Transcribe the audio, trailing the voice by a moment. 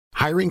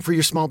Hiring for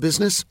your small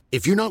business?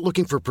 If you're not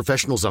looking for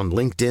professionals on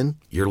LinkedIn,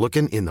 you're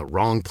looking in the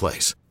wrong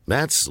place.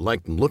 That's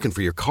like looking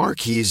for your car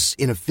keys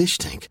in a fish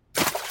tank.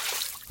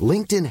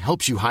 LinkedIn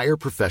helps you hire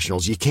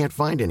professionals you can't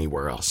find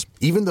anywhere else,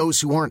 even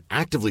those who aren't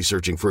actively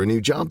searching for a new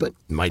job but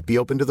might be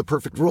open to the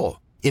perfect role.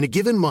 In a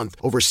given month,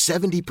 over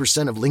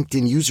 70% of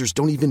LinkedIn users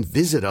don't even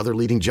visit other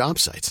leading job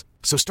sites.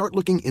 So start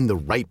looking in the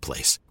right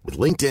place. With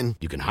LinkedIn,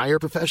 you can hire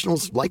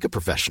professionals like a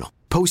professional.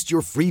 Post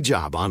your free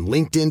job on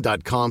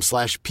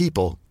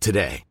linkedin.com/people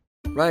today.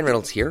 Ryan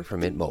Reynolds here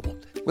from Mint Mobile.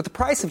 With the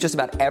price of just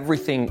about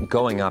everything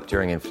going up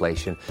during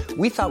inflation,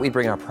 we thought we'd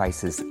bring our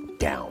prices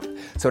down.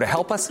 So to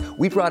help us,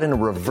 we brought in a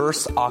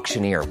reverse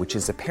auctioneer, which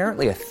is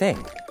apparently a thing.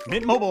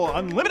 Mint Mobile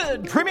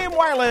Unlimited Premium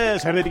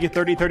Wireless. How to get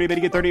 30, 30, bit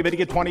to get 30, bit to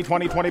get 20,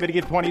 20, 20, bit to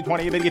get 20,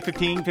 20, bit to get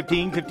 15,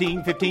 15,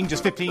 15, 15,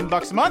 just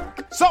 $15 a month?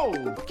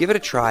 Sold! Give it a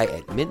try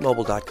at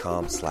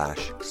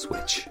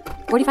mintmobile.com/switch.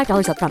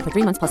 $45 up front for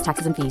 3 months plus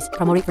taxes and fees.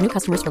 Promo rate for new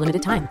customers for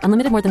limited time.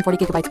 Unlimited more than 40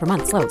 gigabytes per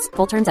month. Slows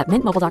full terms at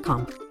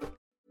mintmobile.com.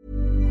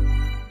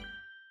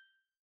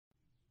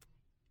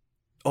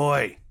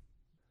 Oi!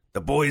 The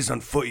boys on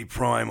Footy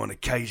Prime on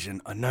occasion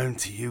are known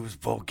to use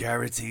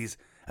vulgarities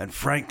and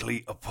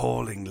frankly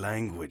appalling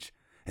language,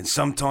 and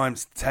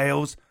sometimes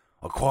tales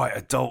are quite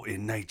adult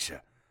in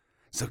nature.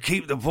 So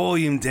keep the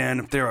volume down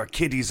if there are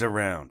kiddies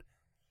around.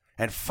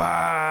 And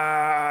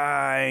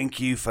thank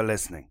you for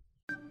listening.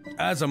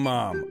 As a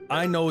mom,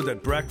 I know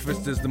that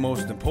breakfast is the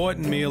most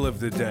important meal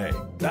of the day.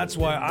 That's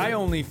why I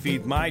only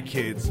feed my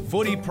kids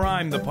Footy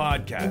Prime the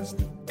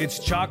podcast. It's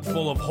chock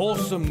full of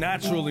wholesome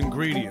natural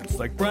ingredients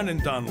like Brennan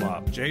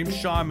Dunlop, James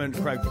Sharman,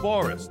 Craig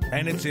Forrest,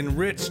 and it's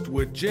enriched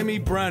with Jimmy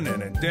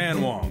Brennan and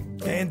Dan Wong.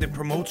 And it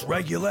promotes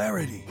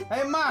regularity.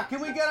 Hey, Ma,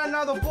 can we get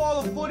another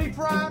bowl of Footy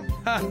Prime?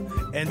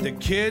 And the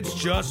kids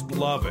just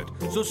love it.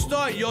 So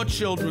start your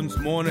children's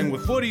morning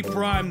with Footy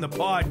Prime the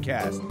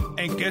podcast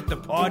and get the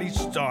party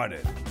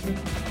started.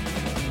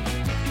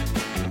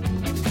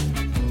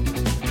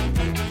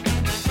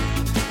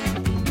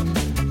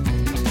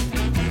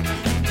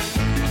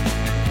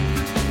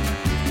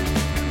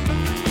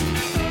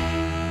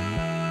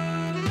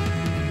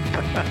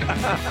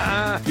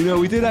 You know,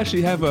 we did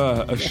actually have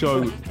a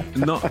show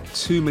not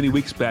too many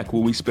weeks back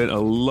where we spent a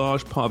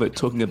large part of it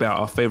talking about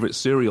our favorite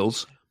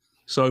cereals.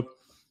 So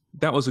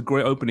that was a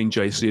great opening,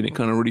 JC, and it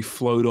kind of really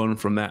flowed on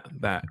from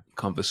that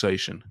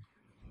conversation.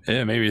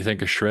 Yeah, maybe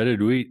think of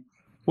shredded wheat.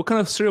 What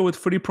kind of cereal would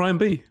Footy Prime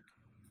be?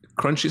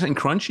 Crunchy, something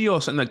crunchy, or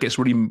something that gets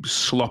really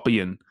sloppy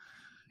and,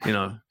 you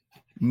know,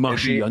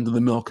 mushy under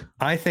the milk?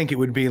 I think it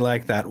would be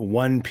like that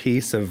one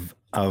piece of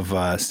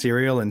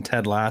cereal in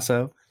Ted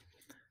Lasso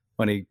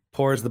when he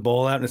pours the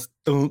bowl out and it's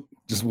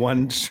just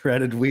one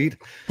shredded wheat.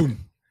 And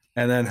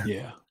then,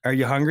 are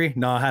you hungry?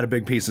 No, I had a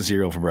big piece of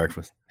cereal for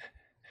breakfast.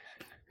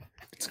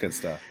 It's good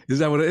stuff. Is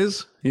that what it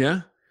is?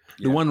 Yeah?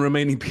 The one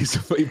remaining piece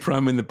of Footy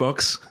Prime in the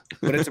box.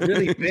 But it's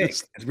really big.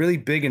 It's really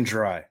big and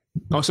dry.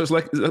 Oh, so it's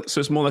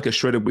more like a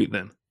shredded wheat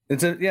then.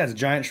 It's a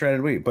giant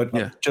shredded wheat, but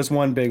just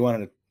one big one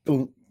and it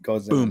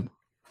goes in.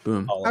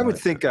 Boom. I would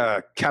think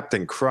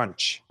Captain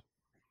Crunch.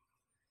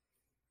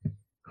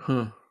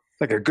 Huh.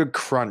 Like a good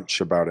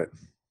crunch about it.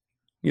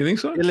 You think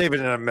so? You leave it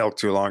in the milk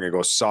too long, it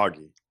goes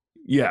soggy.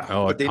 Yeah.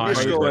 Oh, but the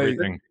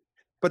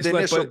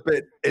initial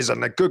bit is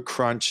on a good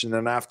crunch, and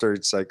then after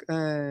it's like,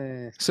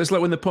 So it's like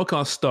when the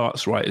podcast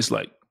starts, right? It's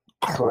like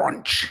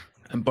crunch.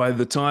 And by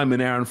the time an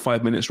hour and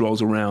 5 minutes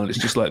rolls around, it's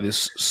just like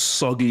this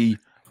soggy,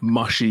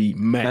 mushy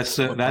mess.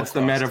 That's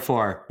the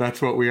metaphor.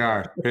 That's what we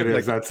are. It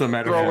is. That's the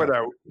metaphor. Throw it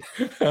out.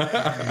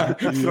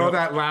 Throw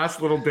that last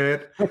little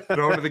bit.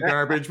 Throw it in the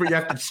garbage, but you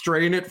have to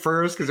strain it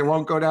first because it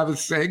won't go down the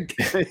sink.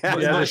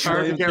 It's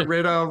hard to get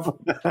rid of.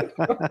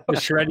 The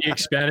shred you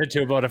expanded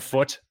to about a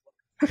foot.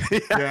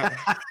 Yeah.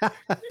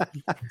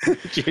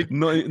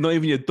 Not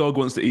even your dog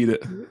wants to eat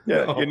it.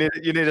 Yeah, no.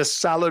 You need a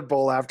salad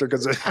bowl after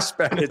because it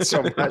expanded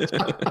so much.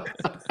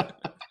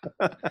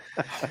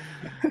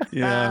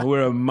 Yeah,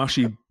 we're a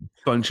mushy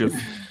bunch of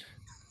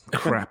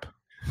crap.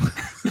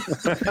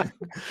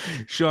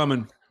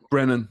 Sharman,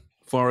 Brennan,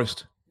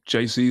 Forrest,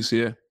 JC's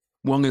here,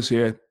 Wong is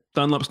here,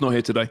 Dunlop's not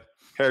here today.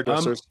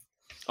 Hairdressers.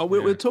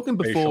 We're talking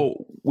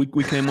before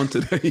we came on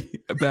today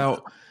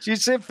about. Did you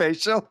say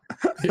facial?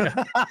 Yeah.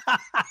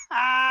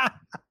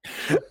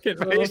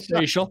 Getting a little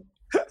facial.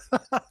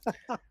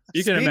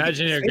 You can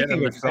imagine you're getting a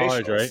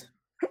massage, right?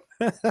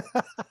 Do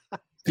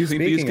you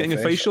think he's getting a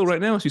facial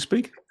right now as you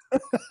speak?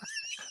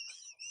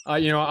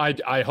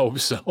 I hope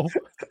so.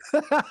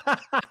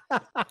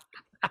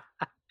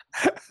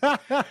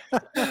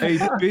 Hey,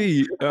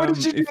 B, what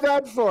did you do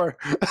that for?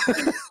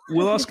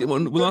 We'll ask him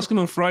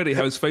on Friday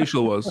how his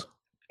facial was.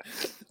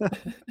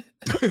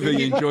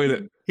 He enjoyed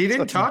it. He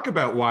didn't talk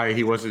about why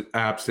he wasn't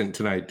absent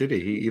tonight, did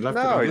he? He left.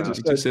 No, he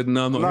just said,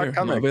 "No, I'm not here.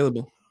 I'm not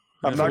available."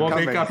 I'm not won't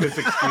coming. make up his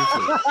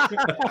excuses.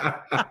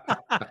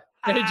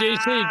 Hey,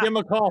 JC, give him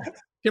a call.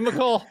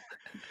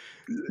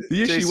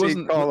 The issue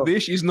wasn't. The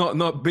issue's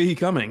not B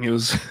coming. It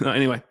was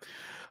anyway.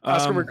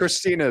 Ask him where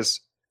Christina's.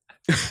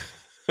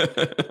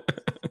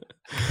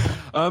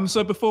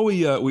 So before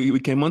we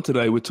came on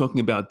today, we're talking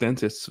about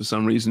dentists for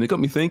some reason. It got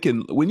me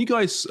thinking, when you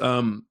guys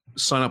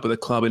sign up with a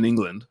club in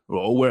England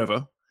or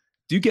wherever,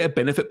 do you get a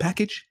benefit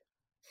package?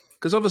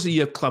 Because obviously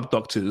you have club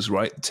doctors,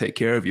 right, to take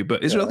care of you.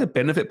 But is there like a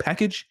benefit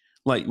package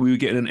like we would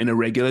get in a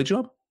regular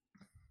job?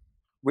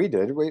 We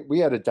did. We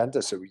had a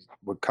dentist that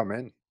would come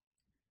in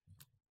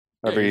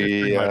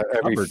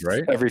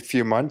every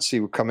few months. He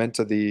would come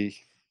into the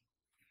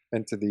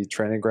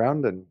training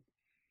ground and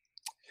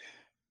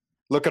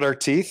look at our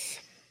teeth,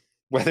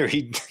 whether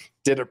he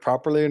did it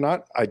properly or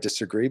not. I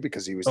disagree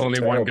because he was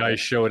only one guy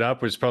showed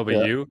up. Was probably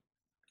you.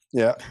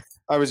 Yeah,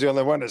 I was the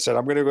only one that said,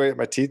 "I'm going to go get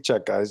my teeth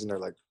checked, guys," and they're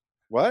like,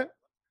 "What?"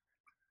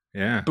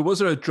 Yeah. But was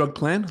there a drug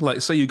plan?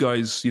 Like, say you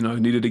guys,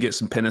 needed to get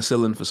some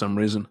penicillin for some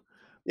reason.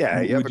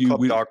 Yeah, you have a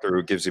club doctor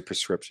who gives you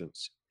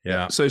prescriptions.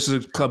 Yeah. So it's a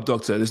club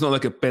doctor. There's not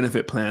like a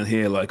benefit plan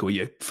here, like where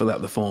you fill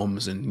out the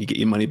forms and you get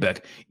your money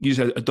back. You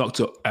just had a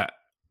doctor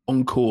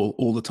on call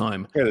all the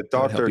time. Yeah, a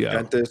doctor,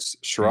 dentist,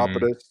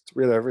 chiropodist,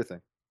 we had everything.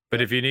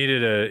 But if you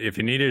needed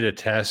a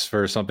test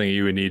for something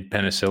you would need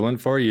penicillin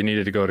for, you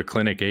needed to go to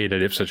Clinic 8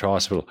 at Ipswich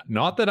Hospital.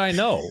 Not that I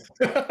know.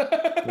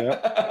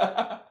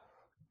 Yeah.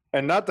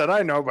 And not that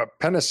I know, but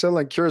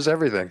penicillin cures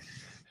everything.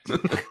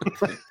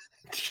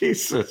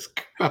 Jesus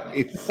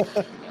Christ.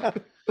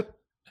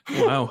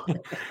 Wow.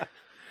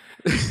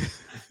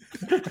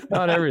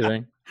 Not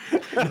everything.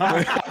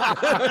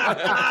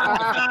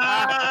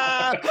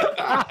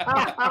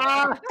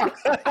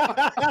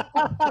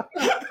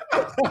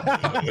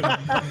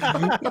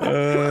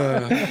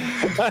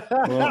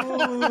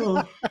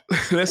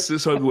 Let's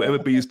just hope whatever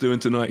B's doing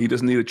tonight, he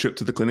doesn't need a trip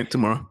to the clinic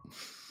tomorrow.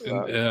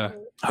 Yeah.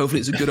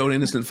 Hopefully it's a good old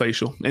innocent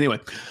facial. Anyway,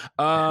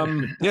 I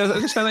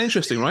just found that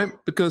interesting, right?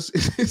 Because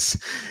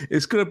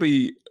it's going to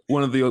be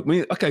one of the...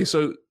 okay,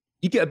 so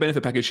you get a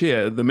benefit package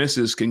here. The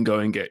missus can go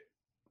and get,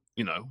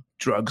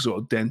 drugs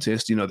or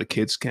dentist. The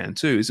kids can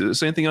too. Is it the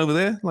same thing over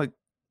there? Like,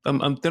 I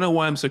don't know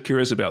why I'm so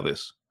curious about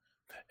this.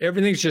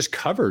 Everything's just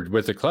covered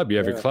with the club. You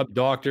have your club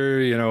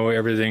doctor,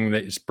 everything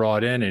that's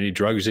brought in, any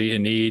drugs that you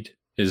need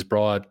is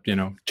brought,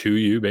 to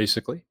you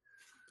basically.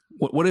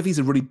 What if he's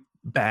a really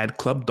bad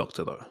club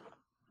doctor though?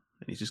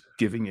 And he's just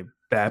giving you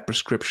bad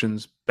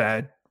prescriptions,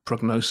 bad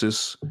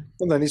prognosis.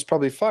 Well, then he's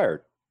probably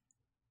fired.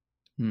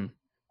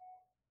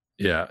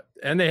 Yeah.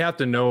 And they have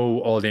to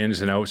know all the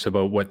ins and outs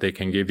about what they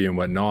can give you and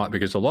what not,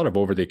 because a lot of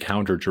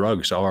over-the-counter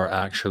drugs are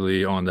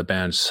actually on the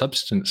banned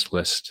substance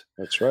list.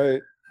 That's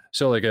right.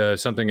 So like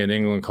something in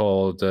England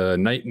called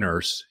night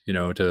nurse,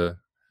 to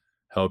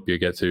help you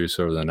get through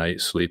sort of the night,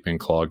 sleeping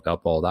clogged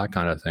up, all that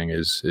kind of thing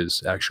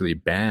is actually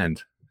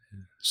banned.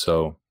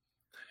 So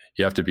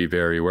you have to be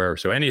very aware.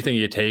 So anything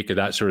you take,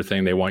 that sort of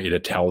thing, they want you to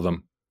tell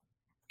them,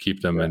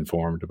 keep them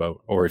informed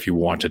about, or if you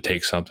want to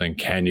take something,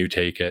 can you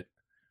take it?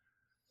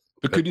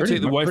 But could you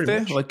take the wife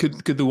there? Like,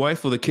 could the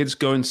wife or the kids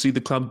go and see the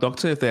club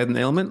doctor if they had an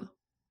ailment?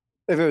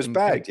 If it was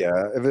bad,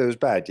 yeah. If it was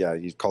bad, yeah,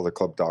 you'd call the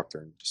club doctor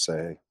and just say,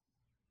 hey.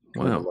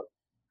 Wow.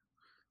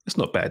 That's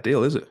not a bad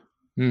deal, is it?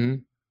 Mm-hmm.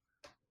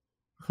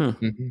 Huh.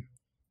 Mm-hmm.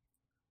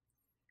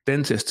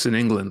 Dentists in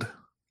England.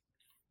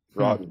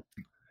 Rotten.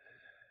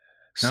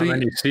 Not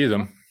many see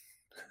them.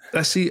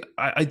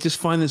 I just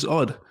find this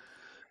odd.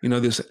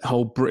 This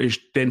whole British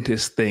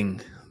dentist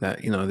thing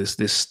that,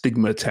 this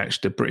stigma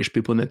attached to British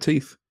people and their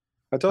teeth.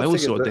 I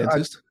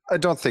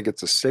don't think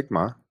it's a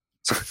stigma.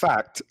 It's a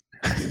fact.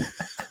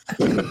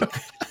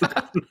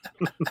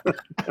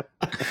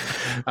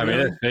 I mean,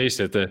 let's face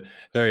it, the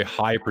very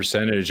high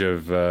percentage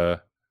of,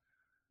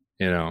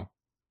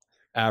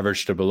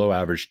 average to below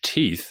average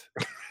teeth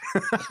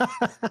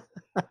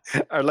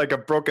are like a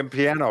broken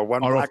piano.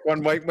 One black,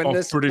 one white.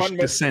 British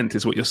descent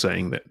is what you're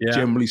saying. That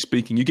generally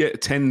speaking, you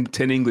get 10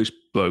 English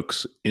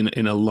blokes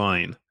in a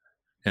line.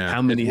 Yeah.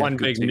 How many? One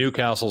big teeth?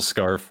 Newcastle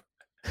scarf.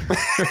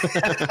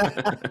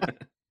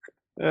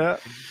 Yeah.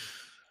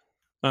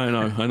 I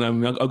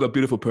know. I've got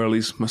beautiful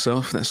pearlies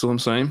myself. That's all I'm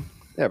saying.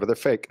 Yeah, but they're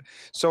fake.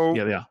 So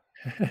yeah, they are.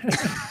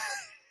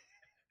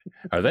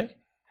 Are they?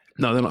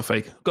 No, they're not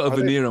fake. I've got a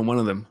veneer on one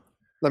of them.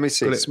 Let me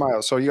see.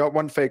 Smile. So you got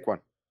one fake one.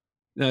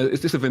 No,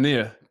 it's just a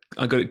veneer.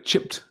 I got it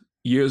chipped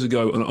years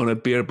ago on a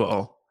beer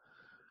bottle,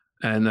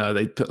 and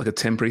they put like a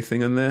temporary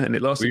thing in there, and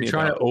it lasted. Were you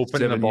trying to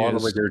open the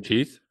bottle with your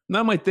teeth?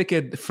 No, my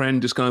dickhead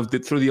friend just kind of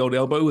did through the old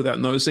elbow without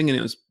noticing, and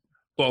it was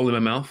bottle in my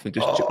mouth and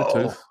just chipped the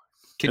tooth.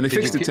 And they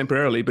fixed it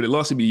temporarily, but it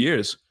lasted me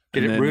years.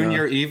 Did it ruin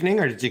your evening,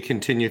 or did you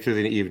continue through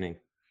the evening?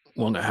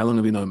 Well, how long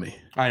have you known me?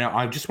 I know.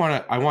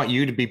 I want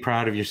you to be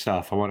proud of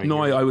yourself. I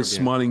was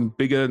smiling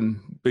bigger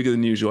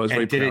than usual. I was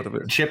very proud of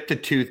it. Chip the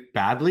tooth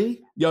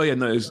badly? Yeah.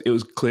 No, it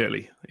was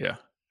clearly. Yeah.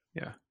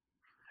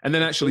 And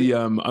then actually,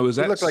 I was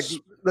at. Look like.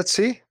 Let's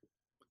see.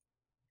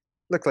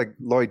 Look like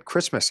Lloyd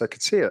Christmas. I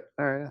could see it.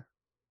 Oh yeah.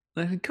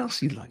 I can't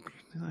see like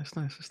nice.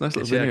 It's nice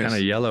little veneers. Kind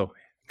of yellow.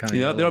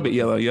 They're a bit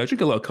yellow. Yeah, I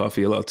drink a lot of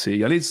coffee, a lot of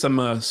tea. I need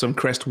some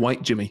Crest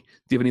White, Jimmy. Do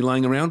you have any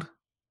lying around?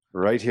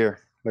 Right here.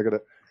 Look at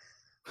it.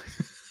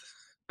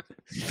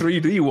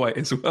 3D white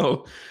as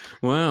well.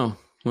 Wow.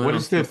 What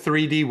is the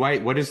 3D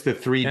white? What is the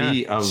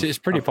 3D of? It's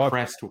pretty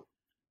Crest?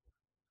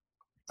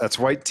 That's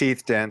white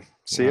teeth, Dan.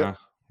 See it?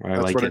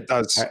 That's what it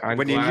does.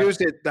 When you use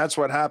it, that's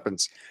what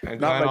happens.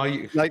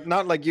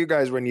 Not like you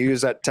guys when you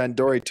use that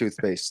Tandoori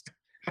toothpaste.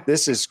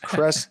 This is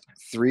Crest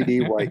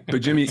 3D White.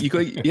 But Jimmy, you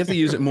have to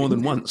use it more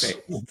than once.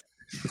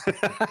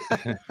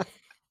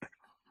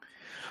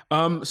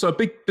 So a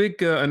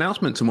big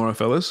announcement tomorrow,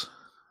 fellas,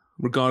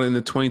 regarding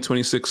the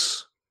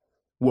 2026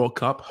 World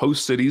Cup.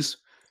 Host cities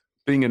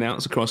being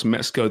announced across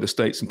Mexico, the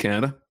States, and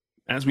Canada.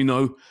 As we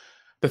know,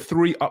 the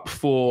 3 up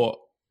for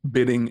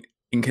bidding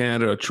in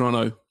Canada are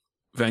Toronto,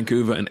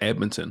 Vancouver, and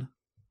Edmonton.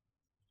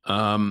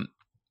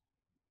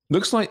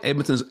 Looks like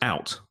Edmonton's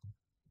out.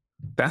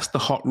 That's the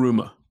hot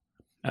rumor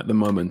at the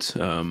moment.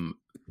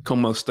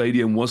 Commonwealth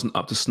Stadium wasn't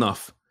up to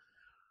snuff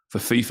for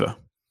FIFA.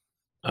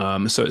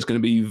 So it's going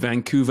to be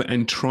Vancouver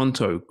and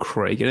Toronto.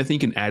 Craig, anything you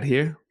can add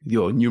here?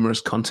 Your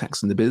numerous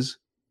contacts in the biz?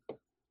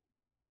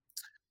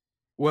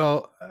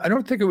 Well, I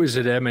don't think it was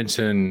at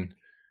Edmonton.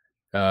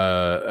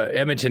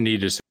 Edmonton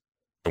needed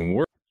some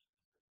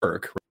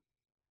work,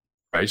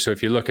 right? So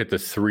if you look at the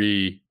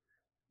three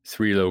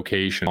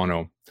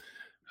locations,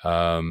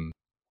 the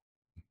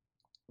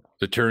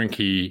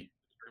turnkey,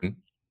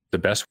 the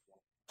best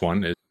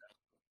one is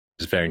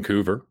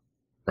Vancouver,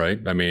 right?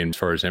 I mean, as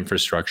far as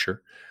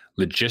infrastructure,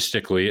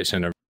 logistically, it's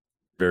in a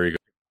very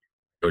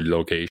good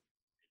location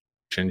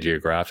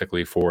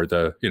geographically for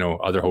the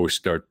other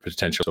hosts are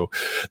potential. So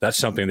that's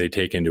something they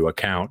take into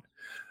account.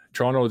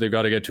 Toronto, they've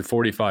got to get to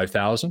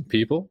 45,000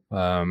 people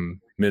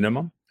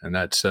minimum, and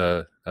that's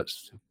not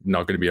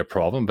going to be a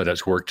problem, but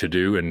that's work to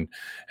do. And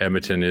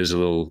Edmonton is a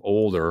little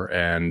older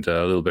and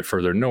a little bit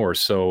further north,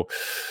 so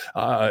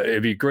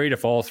it'd be great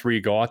if all 3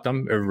 got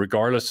them,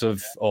 regardless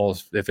of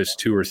if it's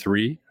 2 or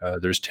 3.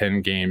 There's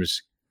 10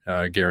 games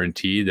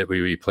guaranteed that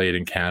will be played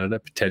in Canada,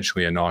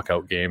 potentially a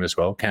knockout game as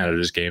well.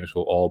 Canada's games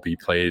will all be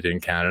played in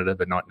Canada,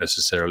 but not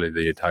necessarily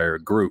the entire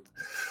group.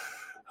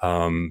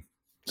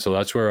 So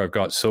that's where I've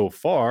got so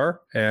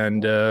far,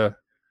 and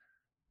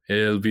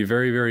it'll be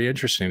very, very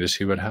interesting to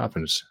see what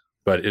happens.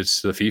 But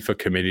it's the FIFA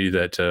committee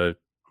that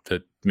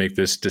make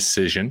this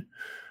decision.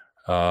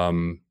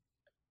 One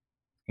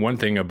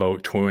thing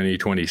about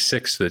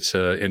 2026 that's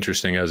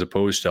interesting as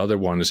opposed to other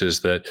ones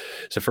is that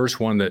it's the first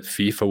one that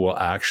FIFA will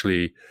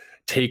actually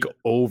take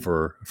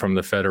over from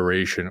the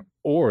federation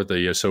or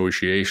the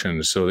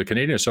association. So the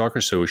Canadian Soccer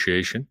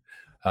Association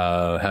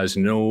has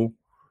no,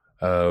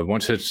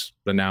 once it's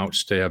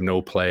announced, they have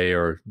no play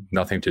or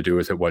nothing to do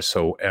with it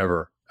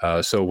whatsoever.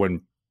 So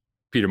when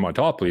Peter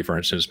Montopoli, for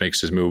instance,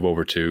 makes his move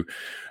over to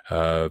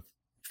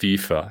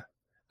FIFA,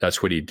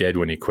 that's what he did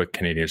when he quit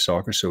Canadian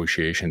Soccer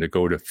Association to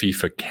go to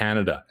FIFA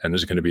Canada. And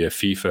there's going to be a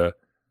FIFA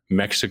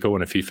Mexico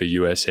and a FIFA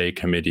USA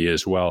committee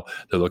as well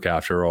to look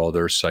after all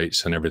their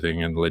sites and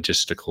everything and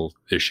logistical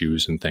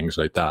issues and things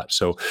like that.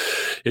 So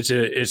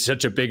it's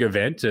such a big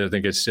event. I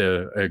think it's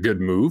a good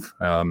move.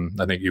 I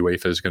think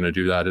UEFA is going to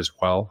do that as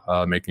well,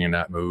 making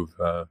that move,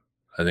 I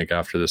think,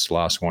 after this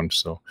last one.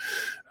 So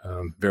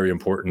very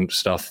important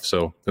stuff.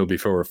 So it'll be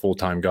for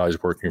full-time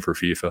guys working for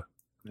FIFA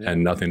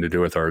and nothing to do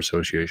with our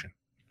association.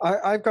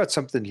 I've got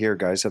something here,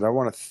 guys, that I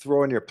want to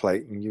throw on your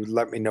plate, and you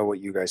let me know what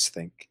you guys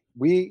think.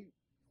 We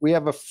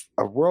have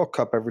a World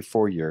Cup every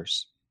 4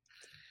 years.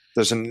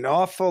 There's an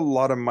awful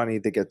lot of money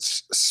that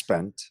gets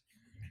spent.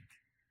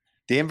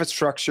 The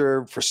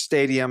infrastructure for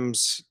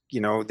stadiums,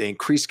 the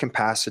increased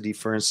capacity,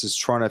 for instance,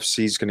 Toronto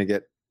FC is going to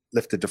get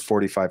lifted to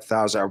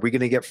 45,000. Are we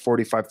going to get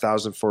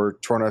 45,000 for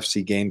Toronto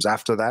FC games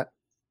after that?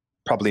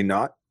 Probably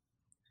not.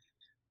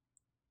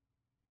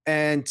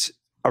 And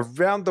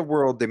around the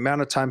world, the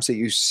amount of times that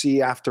you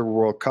see after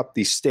World Cup,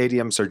 these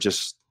stadiums are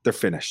they're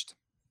finished.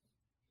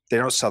 They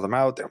don't sell them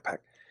out. They don't pack.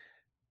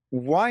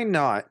 Why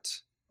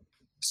not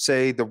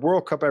say the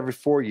World Cup every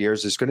 4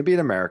 years is going to be in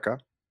America?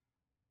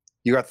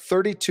 You got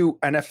 32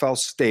 NFL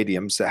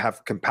stadiums that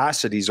have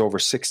capacities over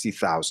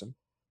 60,000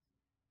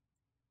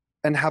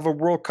 and have a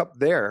World Cup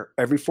there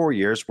every 4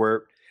 years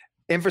where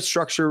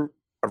infrastructure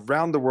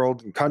around the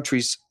world in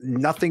countries,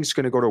 nothing's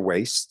going to go to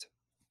waste.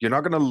 You're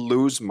not going to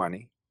lose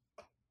money.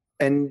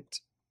 And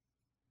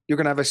you're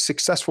going to have a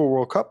successful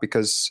World Cup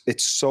because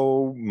it's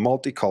so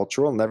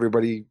multicultural and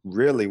everybody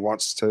really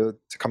wants to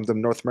come to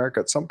North America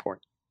at some point.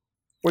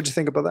 What do you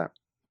think about that?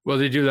 Well,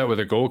 they do that with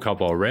a Gold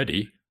Cup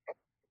already.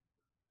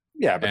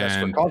 Yeah, but that's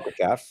for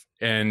CONCACAF.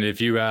 And if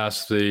you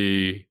ask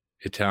the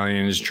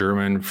Italians,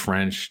 German,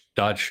 French,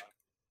 Dutch,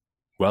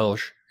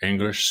 Welsh,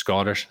 English,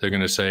 Scottish, they're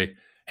going to say,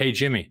 hey,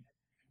 Jimmy,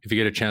 if you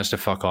get a chance to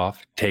fuck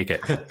off, take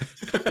it.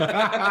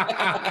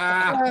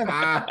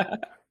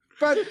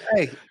 But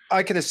hey,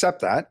 I can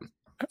accept that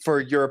for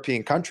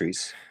European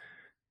countries.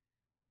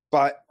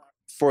 But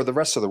for the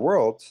rest of the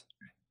world,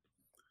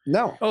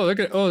 no.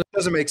 It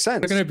doesn't make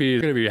sense. They're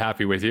going to be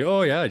happy with you.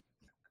 Oh, yeah.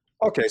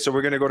 Okay, so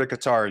we're going to go to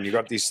Qatar and you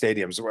got these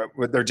stadiums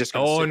where they're just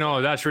going to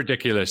no, that's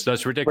ridiculous.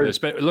 That's ridiculous.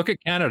 But look at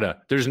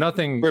Canada. There's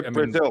nothing.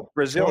 Brazil,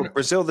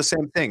 the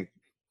same thing.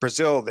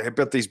 Brazil, they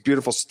built these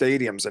beautiful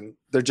stadiums and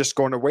they're just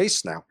going to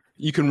waste now.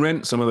 You can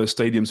rent some of those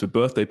stadiums for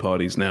birthday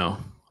parties now.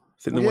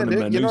 You know what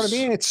I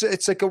mean?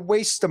 It's like a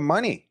waste of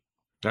money.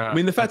 I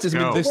mean, the fact is,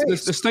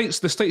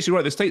 the states. You're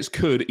right. The states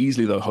could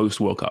easily though host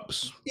World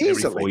Cups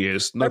every 4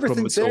 years, no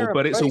problem at all.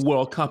 But it's a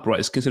World Cup, right?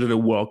 It's considered a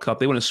World Cup.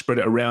 They want to spread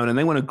it around and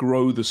they want to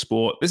grow the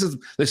sport. This is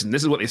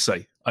what they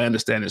say. I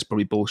understand it's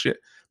probably bullshit,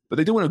 but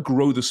they do want to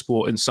grow the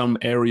sport in some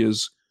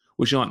areas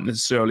which aren't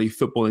necessarily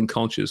footballing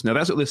cultures. Now,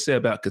 that's what they say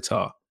about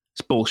Qatar.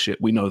 It's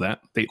bullshit. We know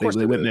that they went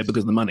there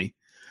because of the money,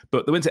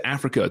 but they went to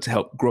Africa to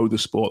help grow the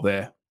sport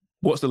there.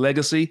 What's the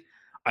legacy?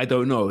 I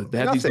don't know. They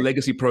have these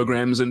legacy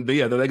programs, and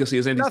the legacy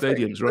is empty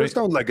stadiums, right? There's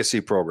no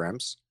legacy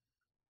programs.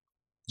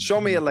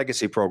 Show me a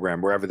legacy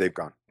program wherever they've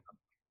gone.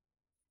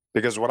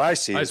 Because what I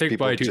see is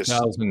people just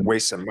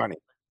wasting money.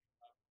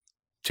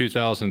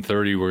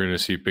 2030, we're going to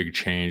see big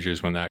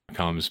changes when that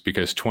comes,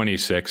 because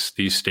 26,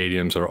 these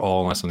stadiums are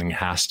all something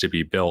has to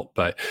be built.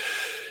 But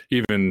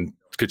even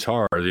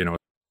Qatar,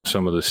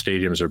 some of the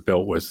stadiums are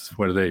built with,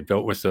 what are they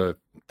built with?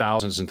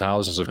 Thousands and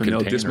thousands of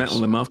containers. They'll dismantle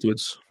them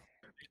afterwards.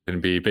 And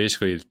be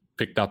basically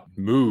picked up,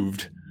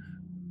 moved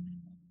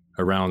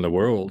around the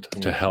world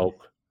to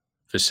help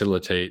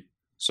facilitate.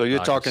 So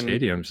you're talking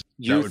stadiums.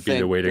 That would be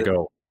the way to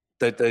go.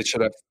 That they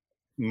should have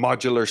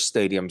modular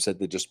stadiums that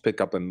they just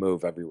pick up and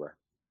move everywhere.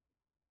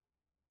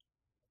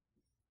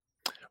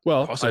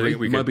 Well, possibly. I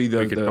think might be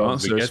the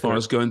answer as far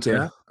as going to.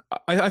 Yeah.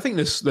 I think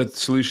the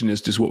solution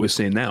is just what we're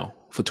seeing now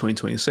for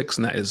 2026,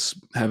 and that is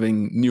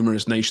having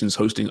numerous nations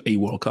hosting a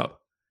World Cup.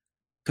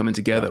 Coming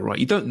together, right?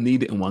 You don't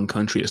need it in one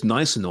country. It's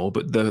nice and all,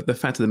 but the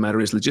fact of the matter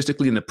is,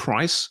 logistically, in the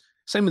price,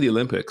 same with the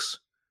Olympics,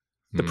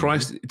 the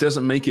price it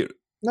doesn't make it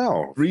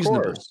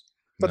reasonable.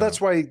 But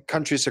that's why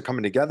countries are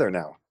coming together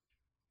now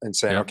and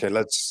saying, okay,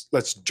 let's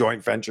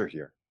joint venture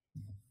here.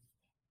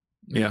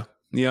 Yeah,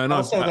 I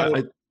know.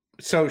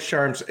 So,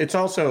 Sharms, it's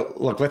also,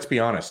 look, let's be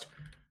honest.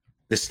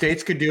 The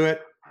States could do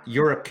it.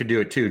 Europe could do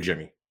it too,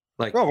 Jimmy.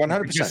 Like,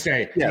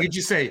 100%. You could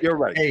just say, you're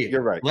right. Hey,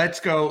 you're right. Let's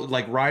go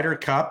like Ryder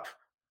Cup.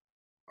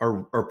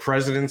 Or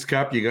President's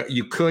Cup,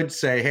 you could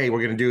say, hey, we're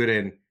going to do it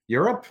in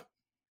Europe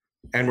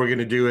and we're going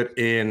to do it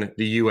in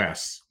the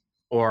U.S.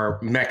 or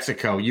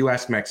Mexico,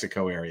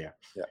 U.S.-Mexico area.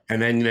 Yeah. And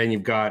then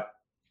you've got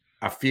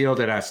a field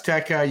at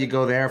Azteca. You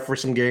go there for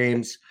some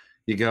games.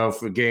 You go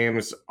for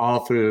games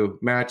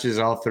matches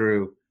all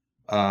through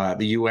the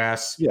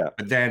U.S. Yeah.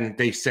 But then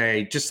they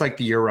say, just like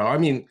the Euro. I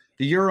mean,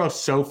 the Euro is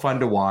so fun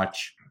to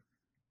watch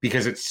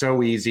because it's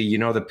so easy.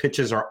 The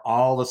pitches are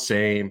all the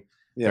same.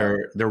 Yeah.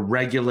 They're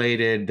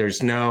regulated.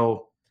 There's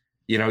no,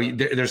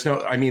 there's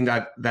no. I mean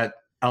that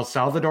El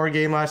Salvador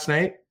game last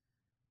night.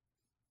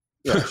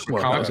 Yeah,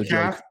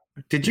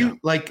 Did you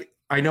like?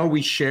 I know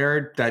we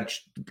shared that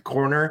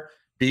corner.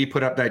 B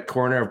put up that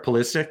corner of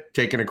Pulisic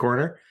taking a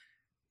corner.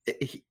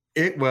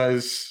 It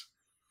was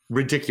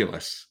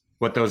ridiculous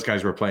what those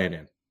guys were playing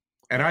in,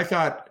 and I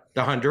thought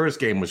the Honduras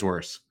game was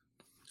worse.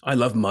 I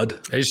love mud.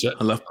 I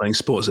love playing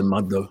sports in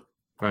mud, though.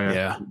 Oh,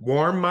 yeah.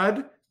 Warm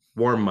mud.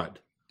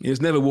 It's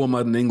never warm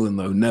mud in England,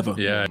 though. Never.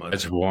 Yeah,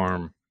 it's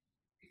warm.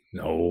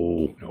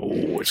 No,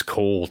 it's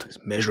cold. It's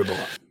miserable.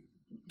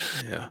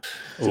 Yeah.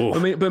 Oh, I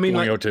mean,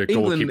 going out to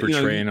goalkeeper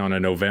train on a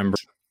November.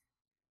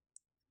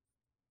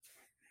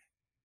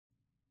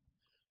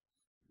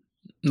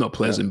 Not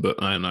pleasant,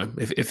 but I don't know.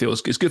 It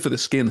feels it's good for the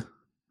skin.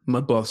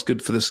 Mud bath's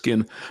good for the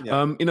skin.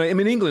 Yeah.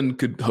 England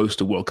could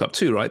host a World Cup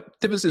too, right?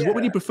 Difference is, what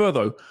would you prefer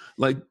though?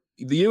 Like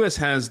the US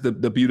has the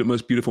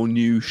most beautiful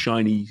new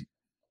shiny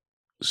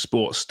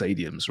sports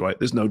stadiums, right?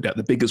 There's no doubt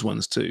the biggest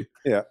ones too.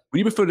 Yeah. Would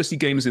you prefer to see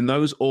games in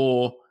those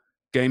or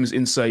games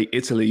in, say,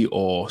 Italy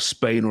or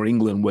Spain or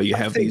England, where you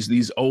have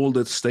these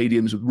older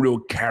stadiums with real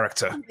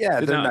character?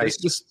 Yeah, they're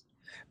nice.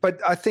 But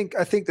I think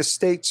the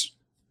States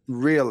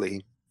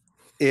really,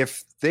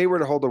 if they were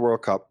to hold the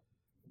World Cup,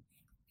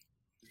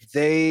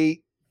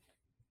 they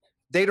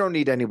don't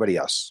need anybody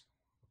else,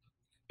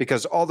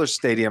 because all their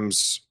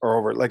stadiums are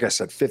over, like I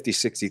said, 50,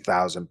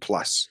 60,000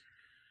 plus.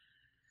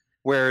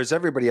 Whereas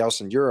everybody else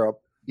in Europe,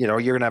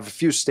 you're going to have a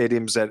few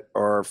stadiums that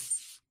are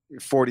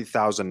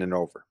 40,000 and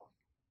over,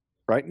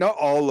 right? Not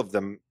all of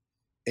them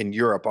in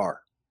Europe are.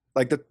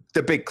 Like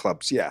the big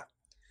clubs, yeah.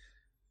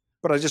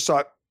 But I just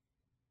thought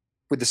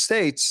with the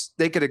States,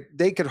 they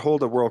could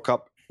hold a World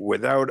Cup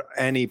without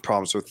any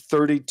problems with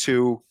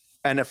 32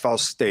 NFL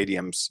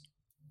stadiums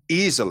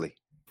easily,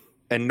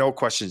 and no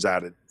questions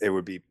added. It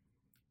would be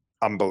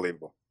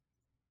unbelievable.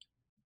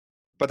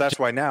 But that's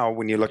why now,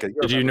 when you look at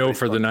Europe, did you know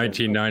for the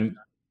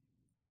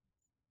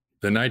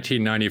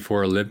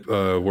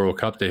 1994 World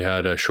Cup, they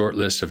had a short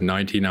list of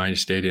 99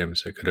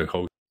 stadiums that could have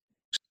hosted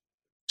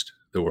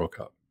the World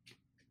Cup.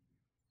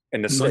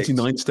 In the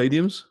 99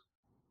 stadiums?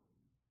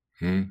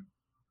 In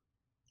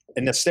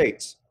the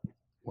States.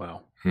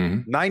 Wow.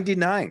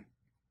 99.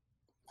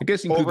 I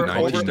guess including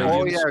 90 stadiums.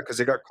 Oh, yeah, because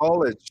they got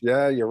college.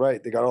 Yeah, you're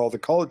right. They got all the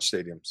college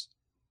stadiums.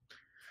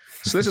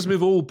 So let's just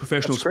move all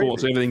professional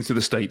sports, everything to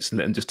the States, and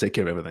let them just take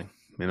care of everything.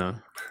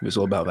 It's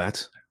all about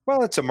that.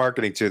 Well, it's a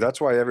marketing too. That's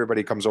why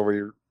everybody comes over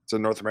here to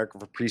North America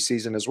for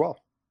preseason as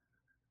well,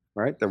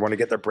 right? They want to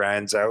get their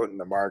brands out and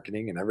the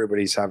marketing, and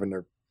everybody's having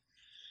their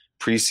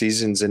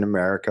preseasons in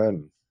America,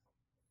 and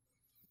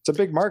it's a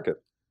big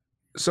market.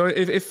 So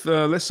if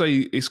let's say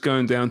it's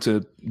going down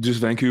to just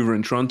Vancouver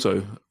and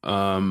Toronto,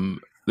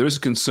 there is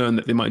a concern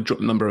that they might drop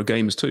the number of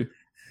games too,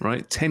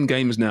 right? 10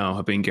 games now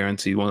have been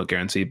guaranteed, well, not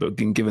guaranteed, but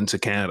been given to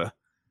Canada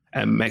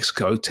and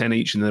Mexico, 10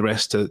 each, and the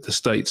rest to the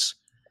States.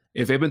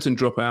 If Edmonton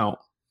drop out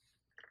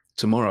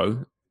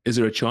tomorrow, is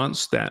there a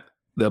chance that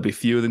there'll be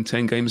fewer than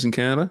 10 games in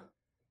Canada?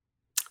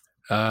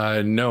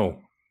 No.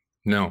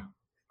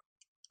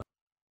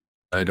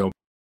 I don't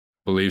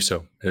believe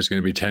so. There's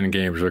going to be 10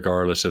 games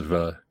regardless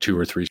of 2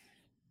 or 3.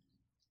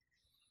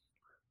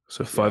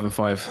 So 5 and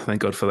 5.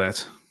 Thank God for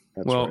that.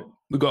 That's well, right.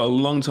 we've got a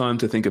long time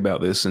to think about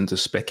this and to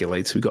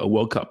speculate. We've got a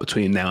World Cup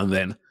between now and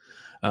then.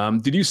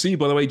 Did you see,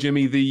 by the way,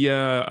 Jimmy,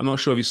 I'm not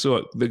sure if you saw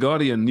it, the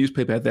Guardian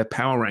newspaper had their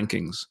power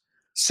rankings.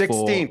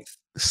 16th.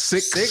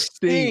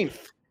 16th.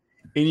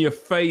 In your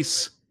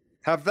face.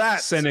 Have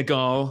that.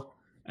 Senegal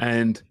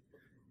and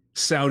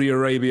Saudi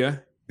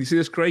Arabia. You see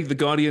this, Craig? The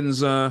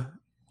Guardian's power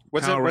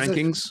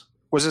rankings.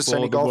 Was it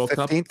Senegal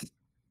 15th?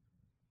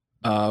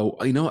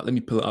 You know what? Let me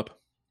pull it up.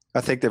 I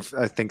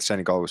think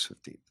Senegal was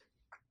 15th.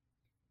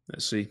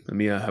 Let's see. Let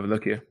me have a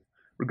look here.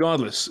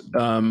 Regardless,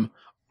 what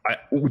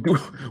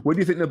do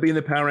you think they'll be in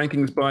the power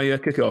rankings by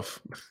kickoff?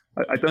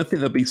 I don't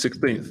think they'll be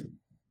 16th.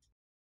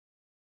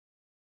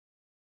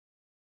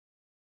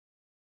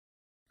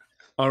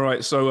 All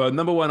right. So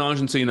number 1,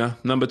 Argentina.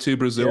 Number 2,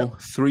 Brazil.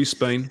 3,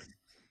 Spain.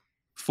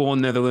 4,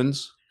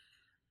 Netherlands.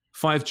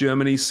 5,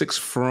 Germany. 6,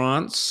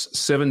 France.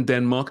 7,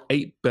 Denmark.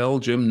 8,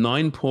 Belgium.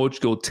 9,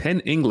 Portugal. 10,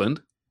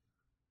 England.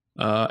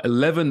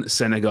 11,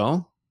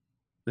 Senegal.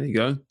 There you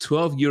go.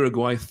 12,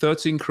 Uruguay.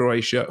 13,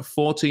 Croatia.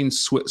 14,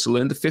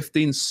 Switzerland.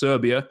 15,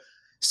 Serbia.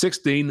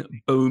 16,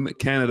 boom,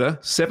 Canada.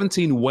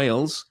 17,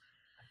 Wales.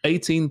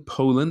 18,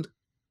 Poland.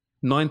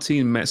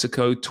 19,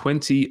 Mexico.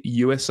 20,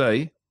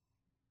 USA.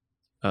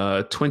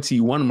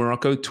 21,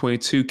 Morocco.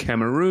 22,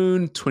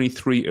 Cameroon.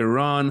 23,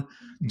 Iran.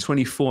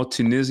 24,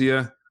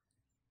 Tunisia.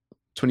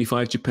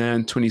 25,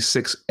 Japan.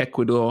 26,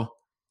 Ecuador.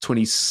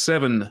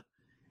 27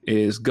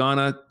 is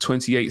Ghana,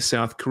 28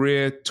 South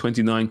Korea,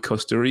 29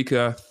 Costa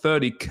Rica,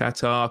 30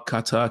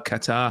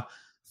 Qatar,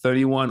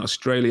 31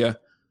 Australia,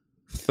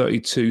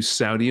 32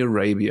 Saudi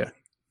Arabia.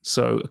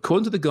 So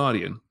according to The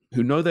Guardian,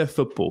 who know their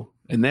football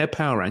and their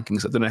power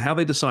rankings, I don't know how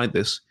they decide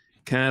this,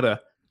 Canada,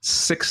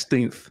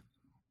 16th.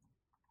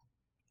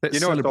 Let's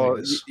celebrate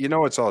this. You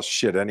know it's all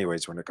shit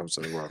anyways when it comes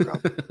to the World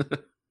Cup.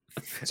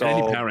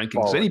 Any power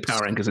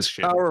rankings is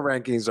shit. Power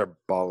rankings are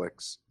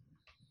bollocks.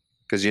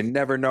 Because you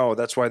never know.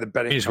 That's why the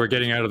betting means we're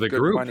getting out of the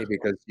group. Money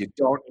because you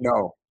don't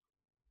know.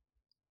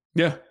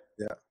 Yeah.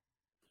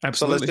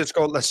 Absolutely.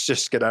 So let's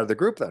just get out of the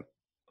group then.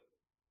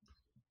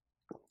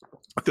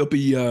 There'll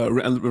be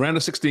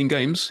around 16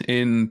 games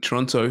in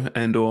Toronto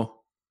and or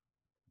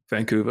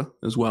Vancouver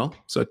as well.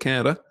 So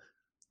Canada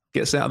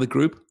gets out of the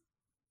group,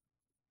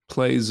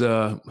 plays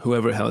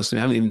whoever else. I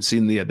haven't even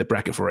seen the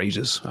bracket for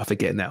ages. I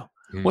forget now.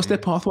 Mm-hmm. What's their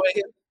pathway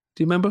again?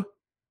 Do you remember?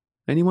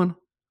 Anyone?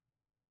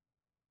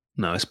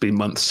 No, it's been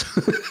months.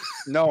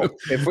 No,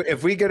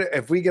 if we get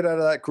out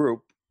of that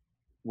group,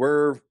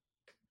 we're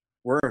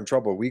in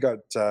trouble. We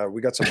got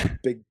some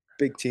big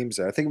teams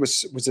there. I think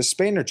was it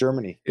Spain or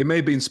Germany? It may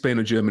have been Spain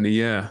or Germany.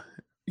 Yeah,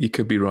 you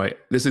could be right.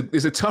 There's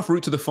a tough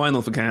route to the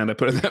final for Canada.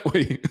 Put it that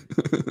way.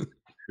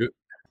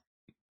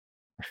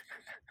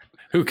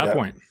 Who cares?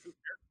 Point.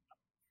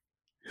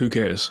 Who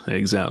cares?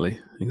 Exactly.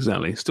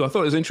 Still, I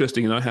thought it was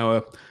interesting. You know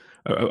how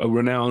a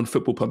renowned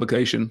football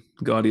publication,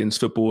 Guardian's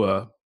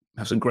Football.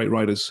 Have some great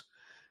writers,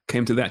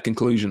 came to that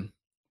conclusion.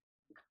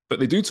 But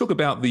they do talk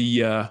about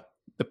the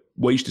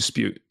wage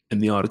dispute in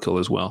the article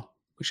as well,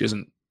 which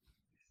isn't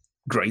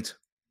great.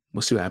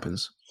 We'll see what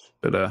happens.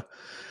 But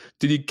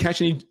did you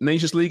catch any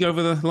Nations League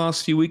over the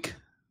last few weeks,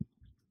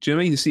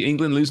 Jimmy? You see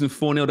England losing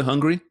 4-0 to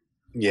Hungary?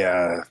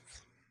 Yeah.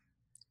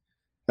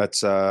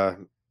 That's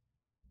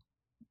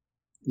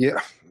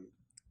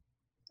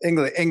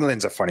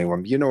England's a funny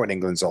one. You know what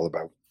England's all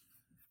about.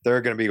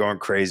 They're going to be going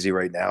crazy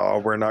right now. Oh,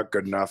 we're not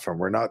good enough, and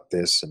we're not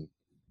this. And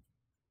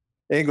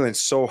England's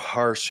so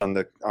harsh on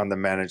the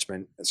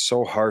management. It's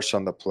so harsh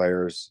on the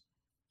players.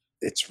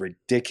 It's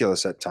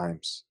ridiculous at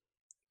times.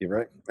 You're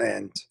right.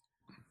 And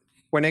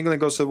when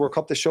England goes to the World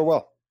Cup, they show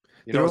well.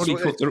 They're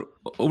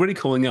already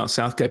calling out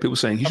Southgate. People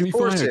saying he should be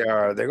fired. Of course they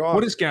are. They go,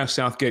 what is Gareth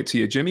Southgate to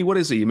you, Jimmy? What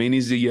is he? I mean,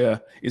 is he a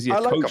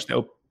coach?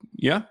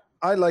 Yeah,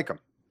 I like him.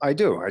 I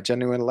do. I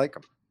genuinely like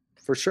him.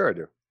 For sure, I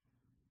do.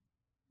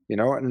 You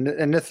know,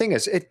 and the thing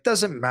is, it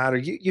doesn't matter.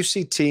 You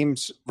see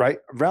teams right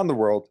around the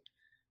world,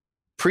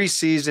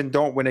 preseason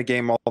don't win a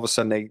game. All of a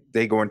sudden,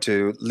 they go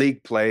into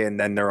league play and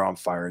then they're on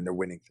fire and they're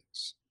winning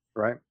things,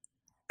 right?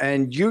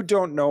 And you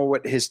don't know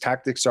what his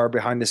tactics are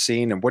behind the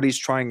scene and what he's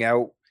trying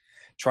out,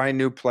 trying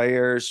new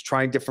players,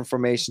 trying different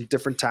formations,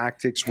 different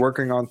tactics,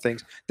 working on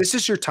things. This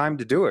is your time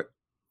to do it.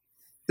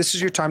 This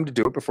is your time to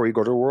do it before you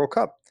go to a World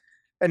Cup.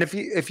 And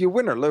if you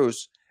win or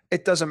lose,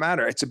 it doesn't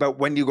matter. It's about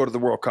when you go to the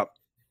World Cup.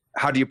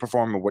 How do you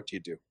perform and what do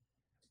you do?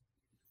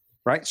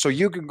 Right? So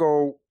you can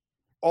go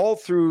all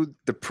through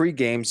the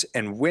pre-games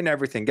and win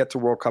everything, get to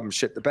World Cup and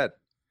shit the bed.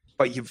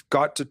 But you've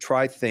got to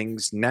try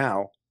things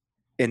now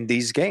in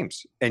these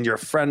games and your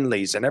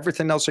friendlies and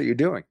everything else that you're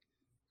doing.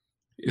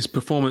 It's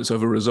performance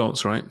over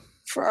results, right?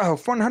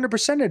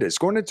 100% it is.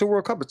 Going into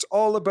World Cup, it's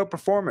all about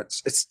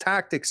performance. It's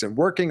tactics and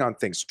working on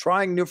things,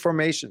 trying new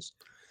formations,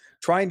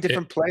 trying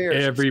different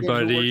players.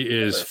 Everybody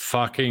is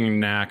fucking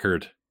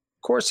knackered.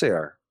 Of course they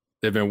are.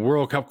 They've been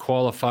World Cup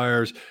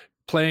qualifiers,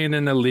 playing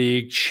in the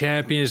league,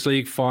 Champions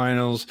League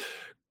finals,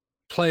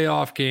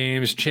 playoff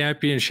games,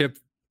 championship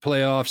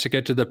playoffs to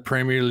get to the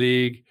Premier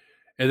League,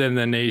 and then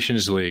the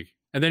Nations League.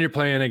 And then you're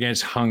playing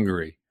against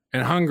Hungary.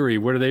 And Hungary,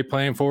 what are they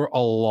playing for? A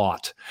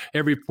lot.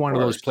 Every one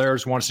of those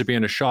players wants to be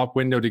in a shop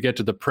window to get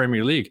to the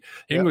Premier League.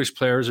 English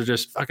players are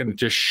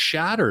just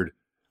shattered.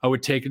 I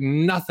would take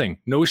nothing,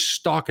 no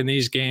stock in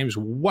these games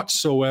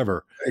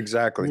whatsoever.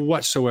 Exactly.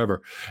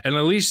 Whatsoever. And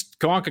at least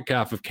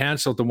CONCACAF have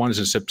canceled the ones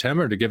in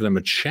September to give them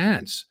a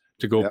chance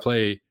to go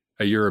play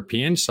a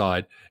European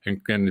side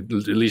and at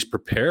least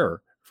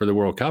prepare for the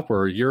World Cup,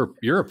 where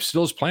Europe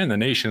still is playing the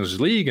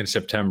Nations League in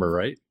September,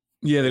 right?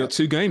 Yeah, they've got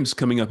 2 games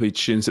coming up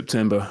each in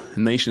September,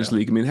 Nations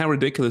League. I mean, how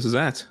ridiculous is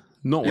that?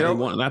 Not what they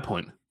want at that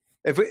point.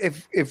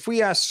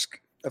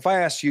 If I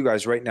ask you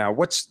guys right now,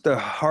 what's the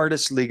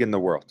hardest league in the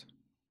world?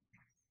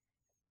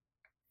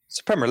 It's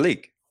the Premier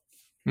League.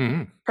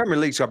 Mm-hmm. Premier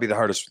League's got to be the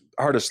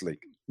hardest league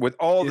with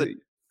all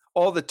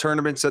the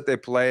tournaments that they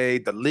play,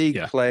 the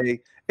league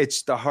play.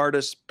 It's the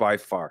hardest by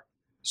far.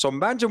 So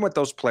imagine what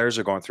those players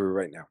are going through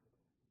right now.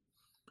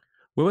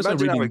 Where was I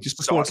reading? Just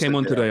before I came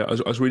on today, I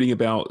was reading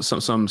about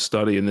some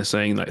study, and they're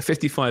saying like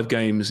 55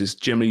 games is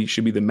generally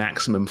should be the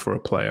maximum for a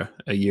player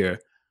a year.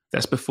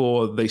 That's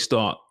before they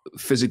start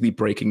physically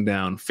breaking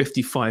down.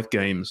 55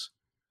 games.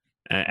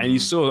 And you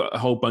saw a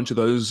whole bunch of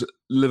those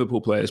Liverpool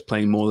players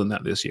playing more than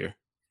that this year.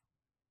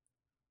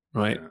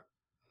 Right? Yeah.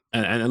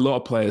 And a lot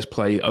of players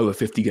play over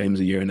 50 games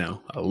a year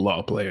now. A lot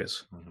of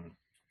players. Mm-hmm.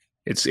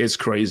 It's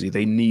crazy.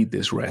 They need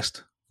this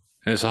rest.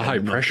 And it's a high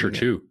pressure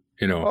too,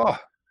 you know. Oh.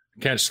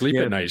 Can't sleep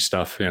at night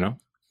stuff, you know.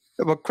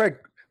 Well, Craig,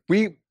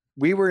 we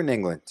were in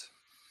England,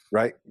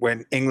 right?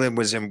 When England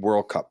was in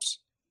World Cups.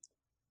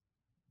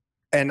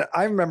 And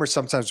I remember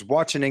sometimes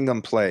watching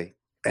England play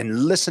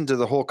and listen to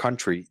the whole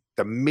country,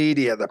 the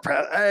media, the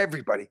press,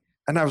 everybody.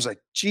 And I was like,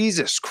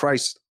 Jesus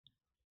Christ,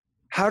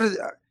 how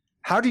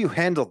do you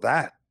handle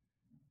that?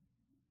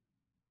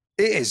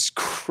 It is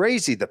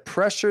crazy, the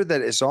pressure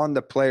that is on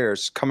the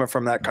players coming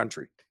from that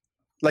country.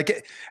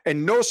 Like,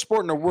 in no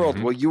sport in the world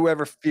will you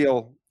ever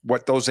feel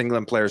what those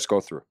England players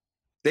go through.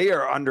 They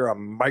are under a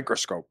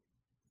microscope.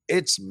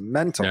 It's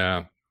mental.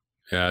 Yeah,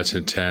 it's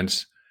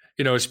intense.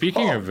 You know,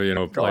 speaking of,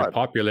 like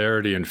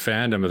popularity and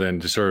fandom, and then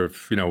to sort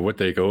of, what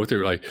they go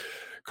through, like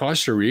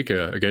Costa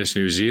Rica against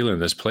New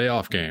Zealand, this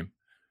playoff game.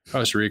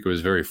 Costa Rica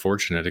was very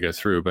fortunate to get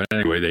through, but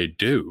anyway, they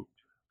do.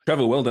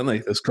 Travel well, don't they?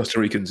 Those Costa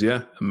Ricans,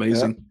 yeah.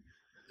 Amazing. Yeah.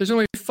 There's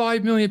only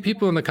 5 million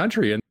people in the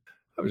country, and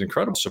that was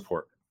incredible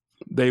support.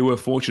 They were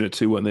fortunate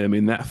too, weren't they? I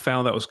mean, that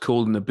foul that was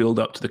called in the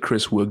build-up to the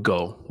Chris Wood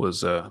goal was,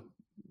 to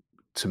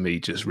me,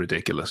 just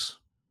ridiculous.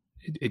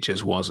 It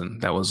just wasn't.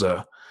 That was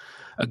a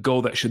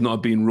goal that should not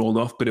have been rolled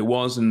off, but it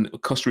was, and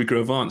Costa Rica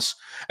advanced.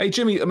 Hey,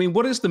 Jimmy, I mean,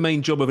 what is the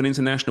main job of an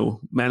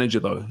international manager,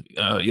 though?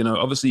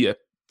 Obviously,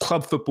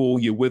 club football,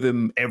 you're with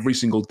him every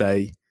single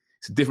day.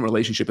 It's a different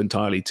relationship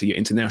entirely to your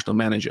international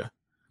manager.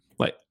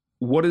 Like,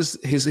 what is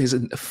his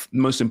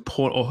most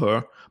important or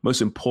her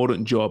most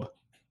important job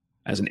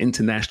as an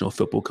international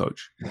football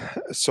coach?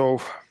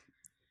 So,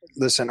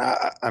 listen,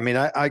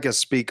 I can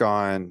speak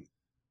on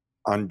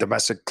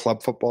domestic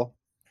club football.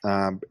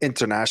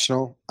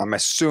 International, I'm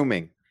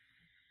assuming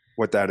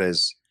what that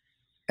is.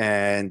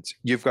 And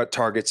you've got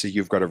targets that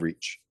you've got to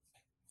reach.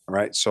 All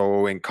right.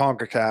 So in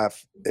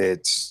CONCACAF,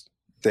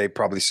 they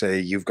probably say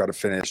you've got to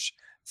finish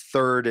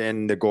 3rd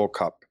in the Gold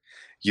Cup.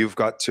 You've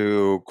got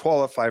to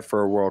qualify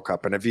for a World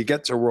Cup. And if you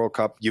get to a World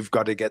Cup, you've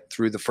got to get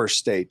through the first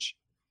stage.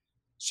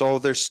 So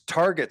there's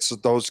targets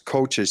that those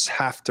coaches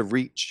have to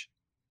reach.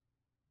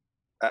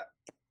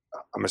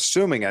 I'm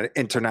assuming at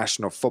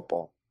international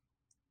football.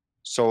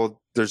 So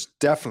there's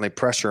definitely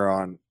pressure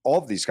on all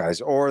of these guys.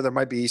 Or there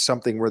might be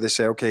something where they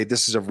say, okay,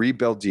 this is a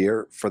rebuild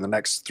year for the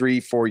next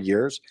 3-4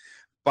 years.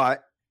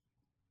 But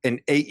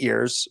in 8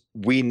 years,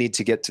 we need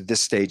to get to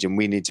this stage and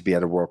we need to be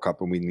at a World Cup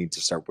and we need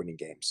to start winning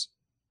games.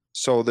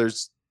 So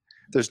there's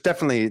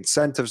definitely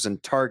incentives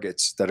and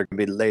targets that are going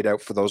to be laid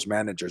out for those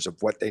managers of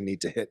what they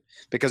need to hit,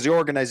 because the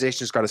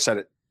organization's got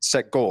to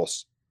set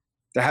goals.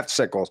 They have to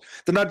set goals.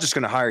 They're not just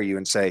going to hire you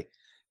and say,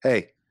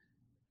 hey,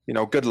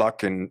 good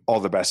luck and all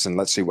the best and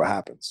let's see what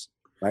happens,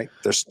 right?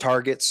 There's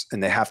targets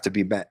and they have to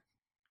be met.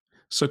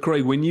 So,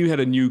 Craig, when you had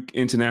a new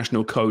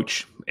international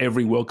coach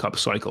every World Cup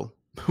cycle,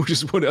 which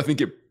is what I think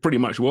it pretty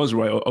much was,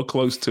 right, or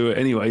close to it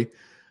anyway,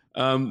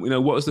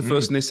 what was the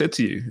first thing they said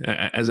to you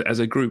as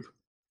a group?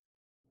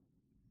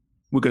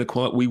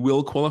 We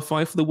will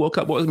qualify for the World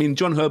Cup.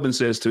 John Herman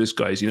says to his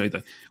guys,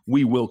 that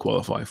we will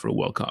qualify for a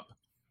World Cup.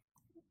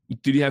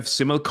 Did you have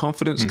similar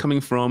confidence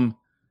coming from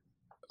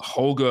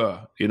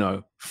Holger,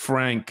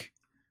 Frank,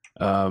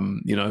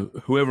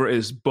 whoever it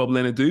is, Bob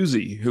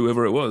Lenarduzzi,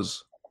 whoever it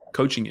was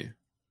coaching you?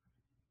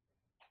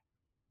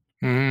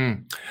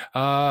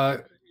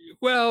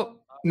 Well,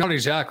 not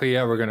exactly.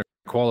 Yeah, we're going to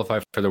qualify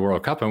for the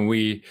World Cup, and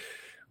we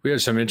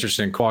had some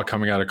interesting call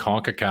coming out of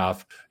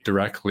CONCACAF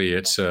directly.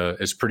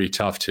 It's pretty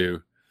tough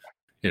to,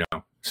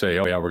 say,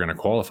 oh yeah, we're going to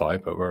qualify,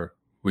 but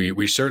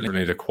we certainly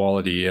need the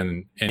quality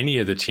in any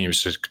of the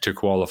teams to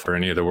qualify for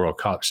any of the World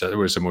Cups. That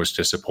was the most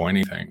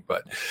disappointing thing.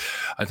 But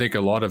I think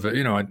a lot of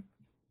it,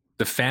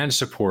 the fan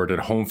support and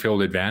home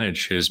field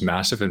advantage is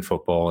massive in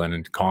football and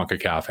in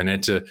CONCACAF. And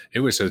it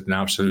was an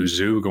absolute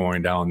zoo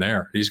going down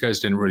there. These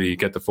guys didn't really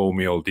get the full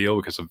meal deal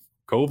because of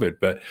COVID,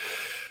 but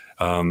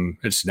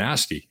it's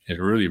nasty. It's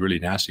really, really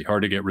nasty.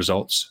 Hard to get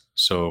results.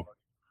 So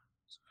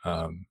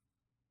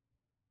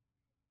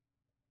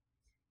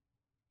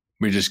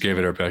we just gave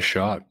it our best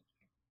shot.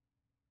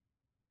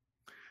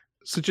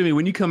 So, Jimmy,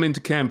 when you come into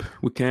camp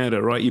with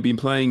Canada, right, you've been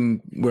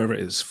playing wherever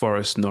it is,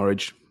 Forest,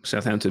 Norwich,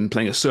 Southampton,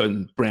 playing a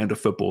certain brand of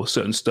football,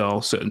 certain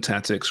style, certain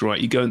tactics, right?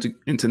 You go into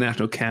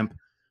international camp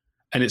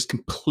and it's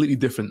completely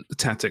different, the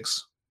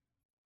tactics.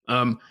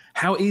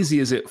 How easy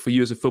is it for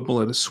you as a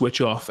footballer to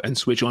switch off and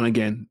switch on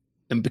again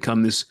and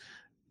become this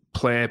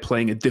player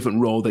playing a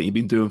different role that you've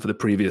been doing for the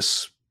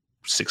previous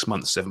 6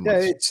 months, 7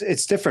 months? Yeah,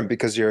 it's different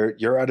because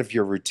you're out of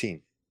your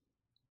routine,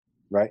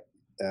 right?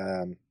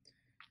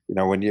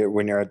 When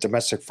you're at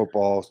domestic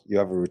football, you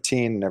have a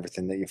routine and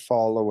everything that you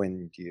follow,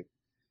 and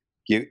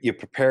you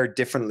prepare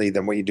differently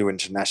than what you do in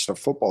international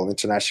football.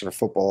 International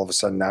football, all of a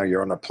sudden now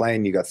you're on a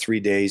plane, you got 3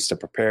 days to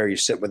prepare. You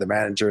sit with the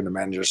manager, and the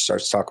manager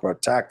starts talking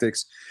about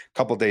tactics. A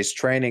couple of days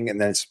training,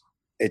 and then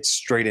it's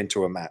straight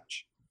into a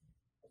match.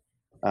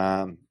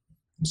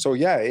 So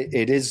yeah,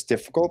 it is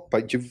difficult,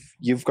 but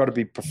you've got to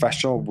be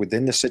professional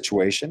within the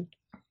situation,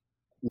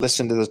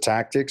 listen to the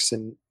tactics,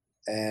 and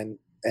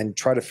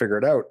try to figure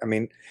it out. I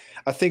mean,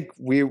 I think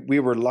we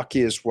were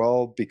lucky as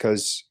well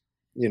because,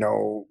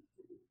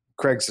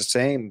 Craig's the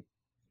same.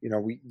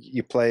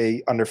 You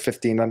play under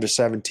 15, under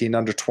 17,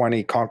 under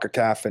 20,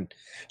 CONCACAF. And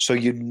so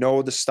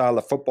the style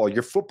of football.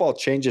 Your football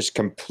changes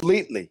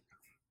completely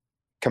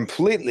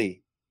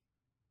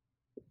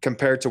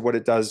compared to what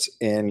it does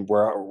in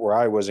where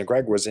I was and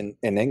Greg was in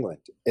England.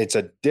 It's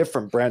a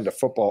different brand of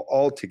football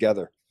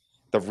altogether.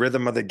 The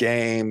rhythm of the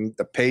game,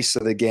 the pace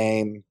of the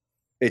game,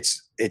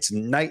 it's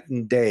night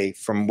and day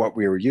from what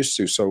we were used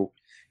to. So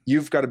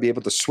you've got to be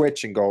able to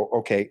switch and go,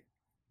 okay,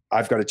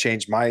 I've got to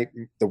change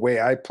the way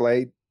I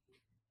play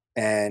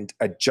and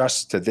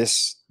adjust to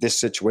this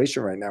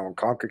situation right now in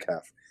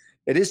CONCACAF.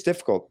 It is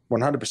difficult,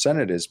 100%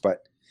 it is,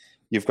 but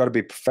you've got to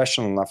be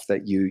professional enough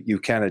that you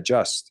can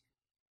adjust.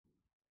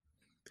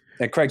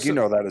 And Craig, you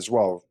know that as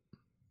well.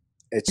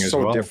 It's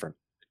so different.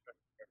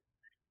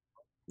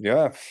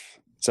 Yeah,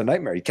 it's a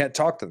nightmare. You can't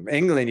talk to them.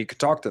 England, you can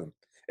talk to them.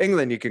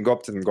 England, you can go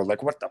up to them and go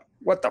like, what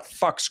the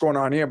fuck's going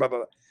on here? Blah, blah,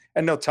 blah.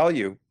 And they'll tell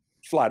you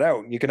flat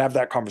out. You can have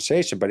that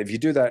conversation. But if you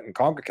do that in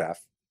CONCACAF,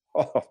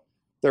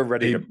 they're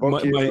ready to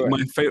book you.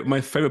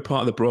 My favorite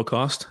part of the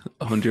broadcast,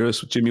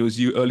 Honduras, Jimmy, was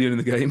you earlier in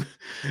the game.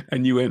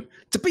 And you went,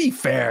 to be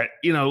fair,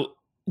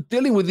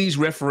 dealing with these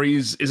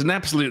referees is an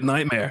absolute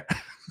nightmare.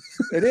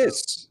 It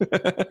is.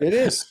 It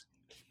is.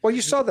 Well,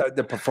 you saw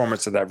the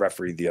performance of that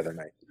referee the other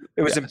night.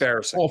 It was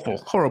embarrassing. Awful.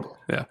 Horrible.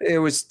 Yeah. It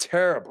was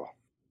terrible.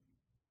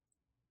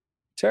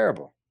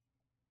 Terrible.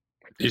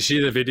 You see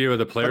the video of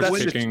the players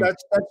kicking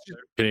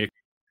a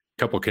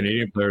couple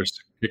Canadian players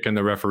kicking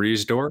the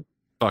referee's door?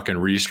 Fucking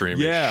restream.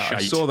 Yeah,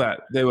 I saw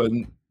that. They were.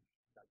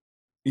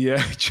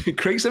 Yeah,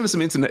 Craig's having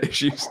some internet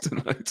issues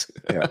tonight.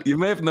 Yeah. You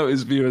may have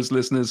noticed, viewers,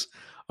 listeners,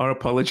 our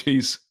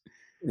apologies.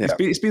 Yeah.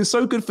 It's been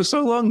so good for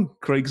so long.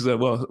 Craig's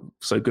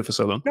so good for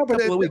so long. No, but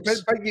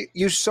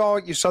you saw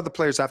the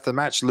players after the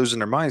match losing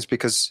their minds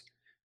because,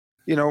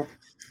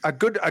 a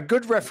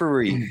good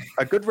referee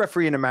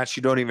in a match,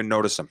 you don't even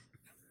notice him.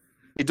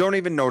 You don't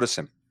even notice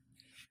him.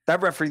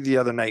 That referee the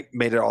other night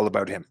made it all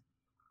about him.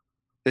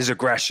 His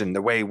aggression,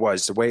 the way he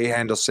was, the way he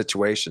handles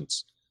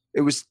situations.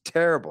 It was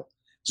terrible.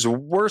 It's the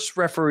worst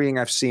refereeing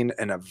I've seen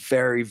in a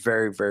very,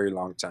 very, very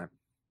long time.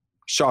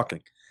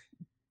 Shocking.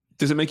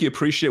 Does it make you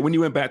appreciate, when you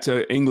went back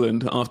to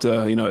England after,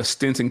 a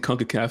stint in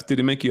CONCACAF, did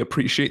it make you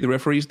appreciate the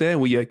referees there?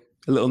 Were you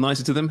a little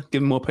nicer to them,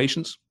 give them more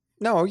patience?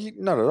 No,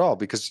 not at all,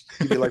 because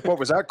you'd be like, what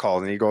was that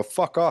called? And you go,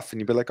 fuck off.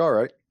 And you'd be like, all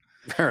right,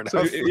 fair enough.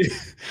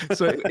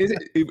 So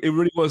it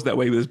really was that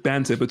way. There was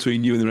banter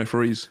between you and the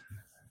referees.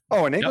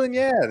 Oh, in England,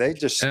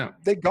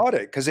 they got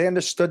it because they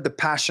understood the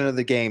passion of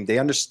the game. They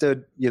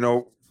understood,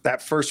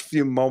 that first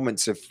few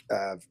moments of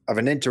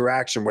an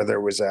interaction where there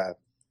was a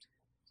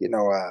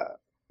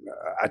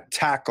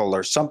tackle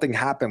or something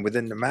happened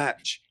within the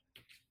match.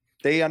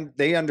 They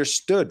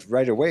understood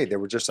right away. They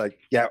were just like,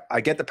 yeah,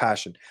 I get the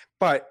passion.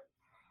 But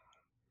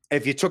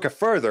if you took it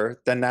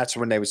further, then that's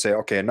when they would say,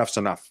 okay, enough's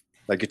enough.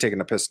 Like, you're taking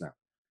the piss now.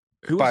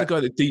 Who was the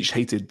guy that Deitch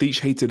hated? Deitch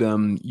hated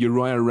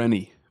Uriah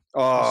Rennie.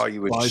 Oh, he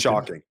was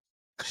shocking.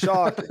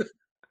 Shocking.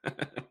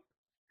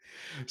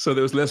 So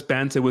there was less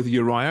banter with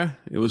Uriah.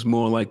 It was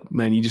more like,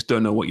 man, you just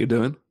don't know what you're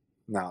doing.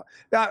 No,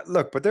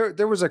 look, but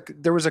there was a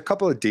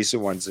couple of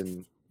decent ones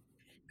in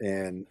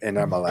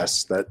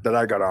MLS that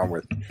I got on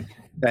with.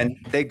 And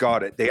they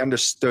got it. They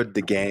understood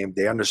the game.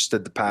 They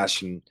understood the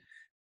passion.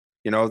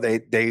 You know, they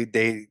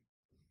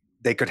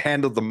could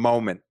handle the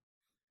moment.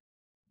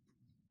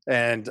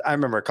 And I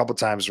remember a couple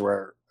times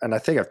where, and I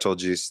think I've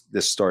told you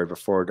this story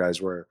before, guys,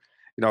 where,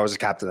 you know, I was a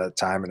captain at the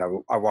time, and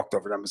I walked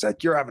over to him and was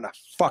like, "You're having a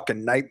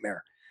fucking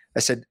nightmare." I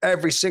said,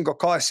 every single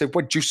call, I said,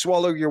 "What, you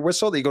swallow your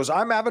whistle?" He goes,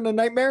 "I'm having a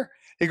nightmare."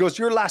 He goes,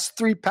 "Your last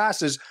 3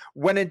 passes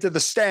went into the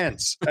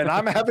stands and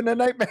I'm having a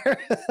nightmare."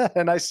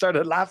 And I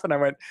started laughing. I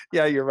went,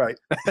 "Yeah, you're right."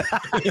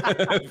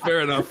 Fair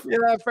enough.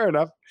 Yeah, fair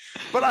enough.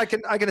 But I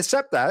can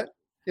accept that.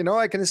 You know,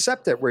 I can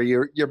accept it where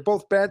you're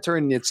both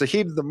bantering. It's the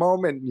heat of the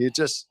moment. And you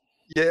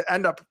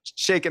end up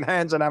shaking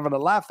hands and having a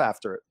laugh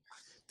after it.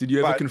 Did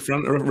you ever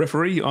confront a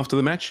referee after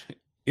the match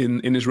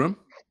in his room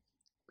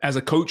as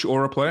a coach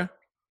or a player?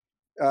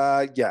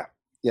 Yeah,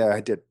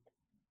 I did.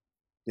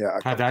 Yeah.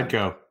 How'd that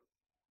go?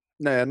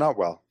 No, not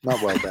well,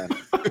 Dan.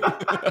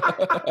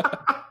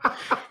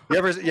 You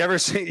ever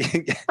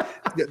see?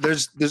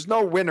 There's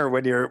no winner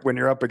when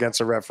you're up against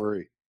a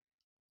referee.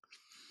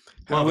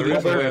 Well,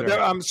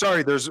 I'm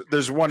sorry.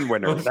 There's one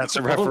winner. And that's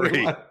a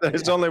referee.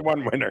 There's only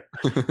one winner.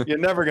 You're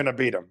never gonna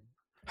beat him.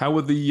 How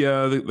were the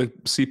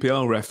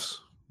CPL refs?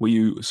 Were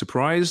you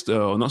surprised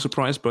or not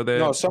surprised by their?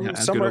 No, some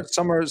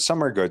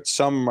are good.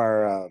 Some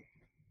are,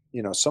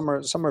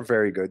 some are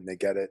very good and they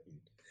get it.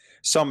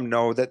 Some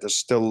know that they're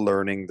still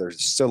learning. They're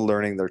still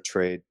learning their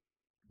trade.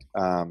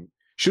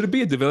 Should it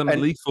be a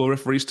development league for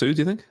referees too? Do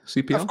you think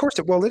CPL? Of course,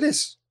 it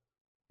is.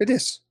 It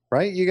is,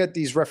 right? You get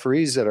these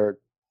referees that are,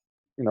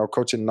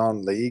 coaching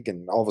non-league,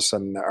 and all of a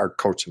sudden are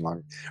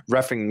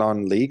reffing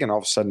non-league, and all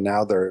of a sudden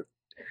now they're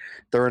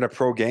in a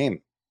pro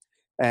game,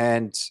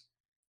 and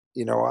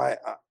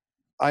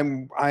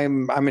I'm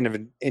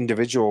an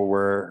individual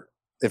where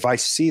if I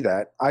see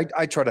that,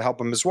 I try to help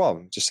them as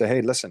well. Just say,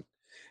 "Hey, listen,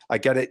 I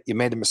get it. You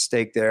made a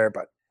mistake there,"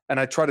 and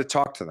I try to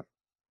talk to them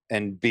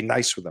and be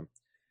nice with them.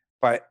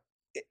 But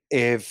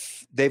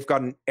if they've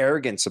got an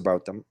arrogance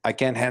about them, I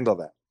can't handle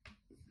that.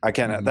 I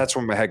can't. Mm-hmm. That's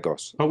where my head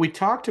goes. But we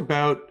talked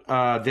about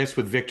this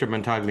with Victor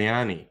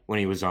Montagliani when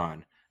he was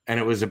on, and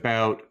it was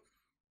about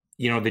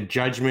the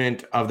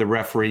judgment of the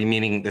referee,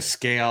 meaning the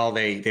scale.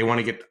 They want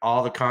to get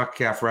all the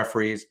CONCACAF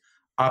referees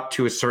up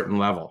to a certain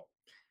level.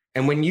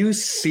 And when you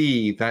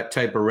see that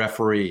type of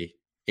referee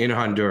in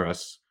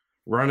Honduras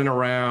running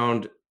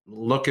around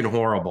looking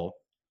horrible,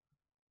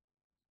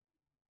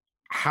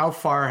 how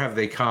far have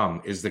they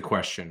come is the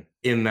question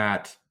in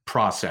that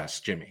process,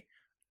 Jimmy.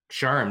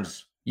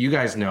 Sharms, you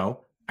guys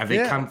know. Have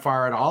they come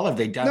far at all? Have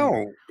they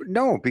done?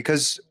 No,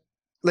 because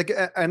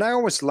and I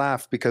always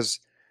laugh because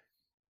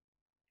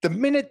the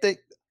minute that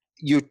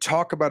you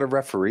talk about a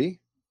referee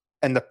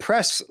and the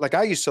press,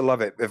 I used to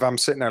love it if I'm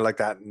sitting there like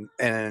that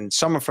and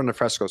someone from the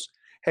press goes,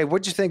 "Hey,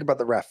 what'd you think about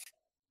the ref?"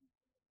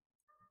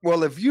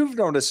 Well, if you've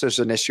noticed there's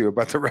an issue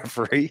about the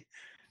referee,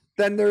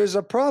 then there is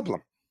a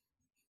problem.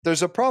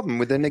 There's a problem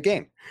within the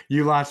game.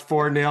 You lost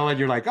 4-0 and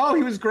you're like, "Oh,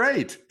 he was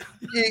great."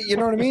 You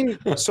know what I mean?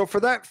 So for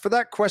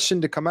that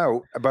question to come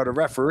out about a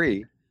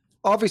referee,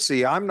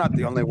 obviously I'm not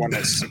the only one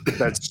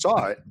that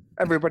saw it.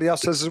 Everybody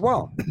else does as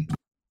well.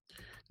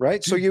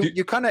 Right? So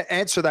you kind of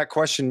answer that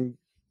question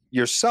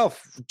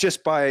yourself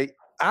just by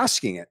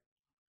asking it.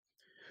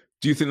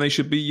 Do you think they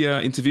should be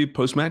interviewed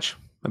post-match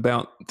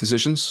about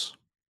decisions?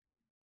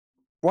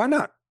 Why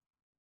not?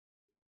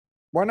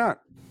 Why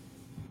not?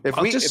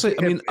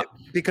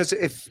 Because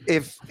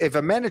if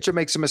a manager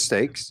makes a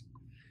mistake,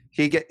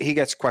 he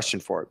gets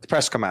questioned for it. The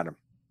press come at him,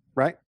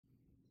 right?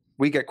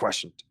 We get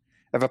questioned.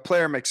 If a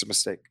player makes a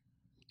mistake,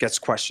 gets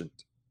questioned.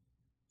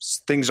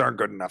 Things aren't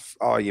good enough.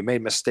 Oh, you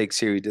made mistakes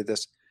here. You did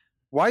this.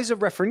 Why is a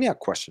referee not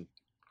questioned?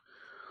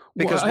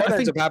 Because what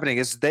ends up happening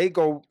is they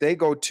go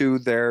to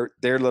their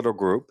little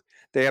group.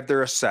 They have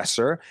their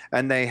assessor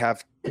and they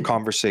have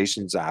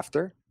conversations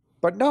after.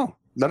 But no,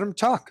 let them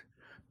talk.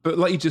 But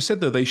like you just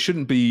said, though, they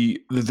shouldn't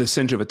be the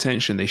center of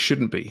attention. They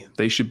shouldn't be.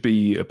 They should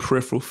be a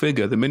peripheral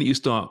figure. The minute you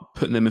start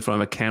putting them in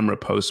front of a camera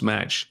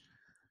post-match,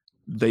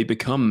 they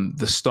become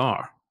the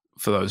star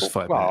for those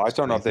 5 minutes. Well, I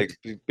don't know if they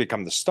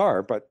become the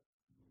star, but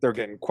they're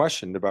getting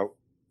questioned about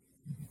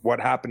what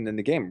happened in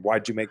the game.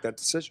 Why'd you make that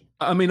decision?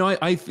 I mean,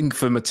 I think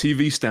from a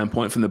TV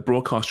standpoint, from the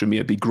broadcaster in me,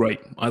 it'd be great.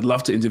 I'd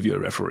love to interview a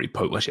referee.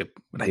 Actually,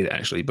 I hate it,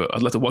 actually, but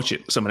I'd love to watch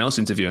it. Someone else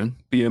interviewing.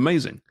 Be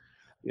amazing.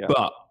 Yeah.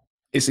 But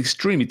it's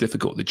extremely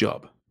difficult, the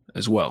job,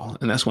 as well.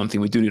 And that's one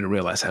thing we do need to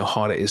realize, how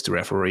hard it is to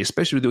referee,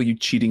 especially with all you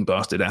cheating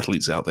bastard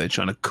athletes out there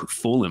trying to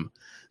fool him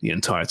the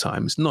entire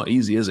time. It's not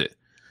easy, is it?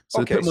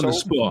 So put them on the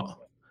spot,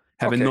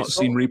 having not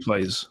seen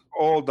replays.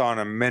 Hold on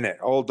a minute,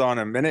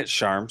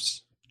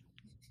 Sharms.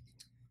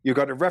 You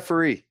got a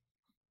referee.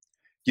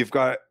 You've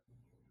got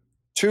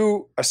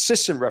 2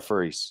 assistant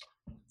referees.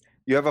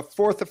 You have a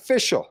 4th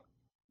official.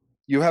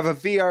 You have a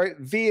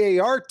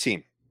VAR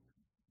team.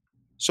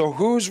 So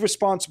who's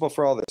responsible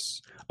for all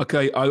this?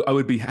 Okay, I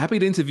would be happy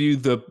to interview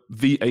the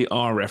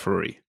VAR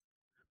referee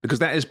because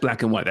that is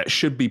black and white. That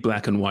should be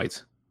black and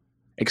white.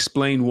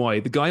 Explain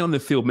why. The guy on the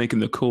field making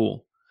the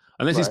call,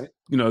 unless he's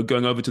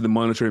going over to the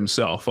monitor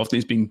himself after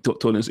he's being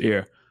told in his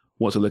ear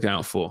what to look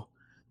out for.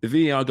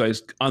 the VAR guy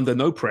is under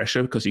no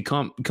pressure because you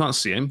can't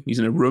see him. He's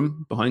in a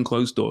room behind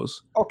closed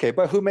doors. Okay,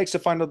 but who makes the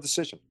final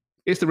decision?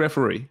 It's the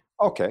referee.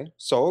 Okay,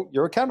 so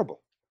you're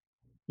accountable.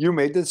 You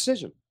made the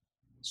decision.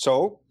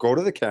 So go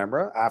to the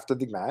camera after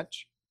the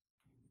match.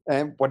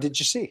 And what did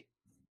you see?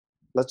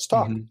 Let's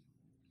talk. Mm-hmm.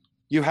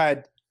 You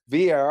had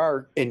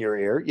VAR in your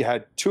ear. You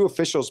had two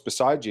officials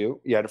beside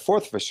you. You had a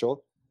fourth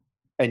official.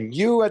 And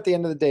you, at the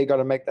end of the day, got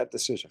to make that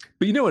decision.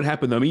 But you know what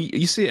happened, though? I mean,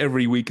 you see it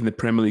every week in the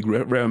Premier League,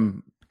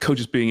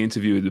 coaches being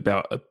interviewed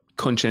about a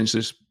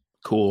conscientious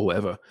call or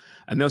whatever.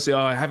 And they'll say,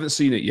 I haven't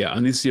seen it yet. I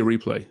need to see a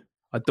replay.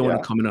 I don't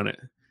want to comment on it.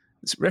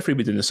 This referee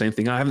be doing the same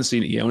thing. I haven't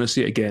seen it yet. I want to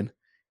see it again.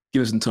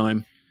 Give us some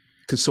time.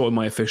 Consult with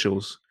my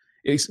officials.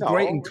 It's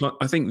great.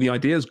 I think the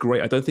idea is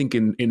great. I don't think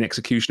in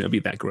execution it'll be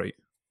that great.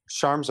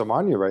 Charms, I'm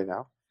on you right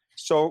now.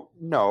 So,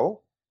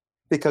 no,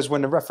 because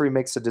when the referee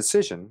makes a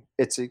decision,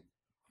 it's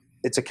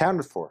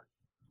accounted for.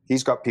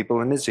 He's got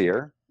people in his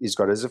ear. He's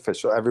got his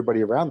official,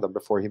 everybody around them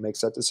before he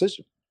makes that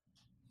decision.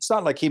 It's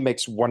not like he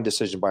makes one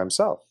decision by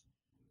himself.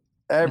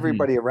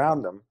 Everybody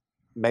around him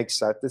makes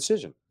that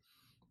decision.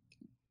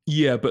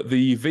 Yeah, but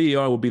the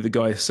VAR will be the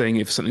guy saying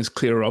if something's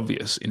clear or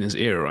obvious in his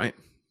ear, right?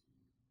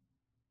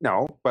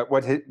 No, but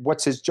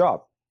what's his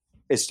job?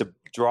 Is to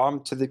draw him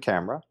to the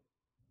camera,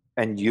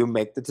 and you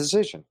make the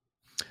decision.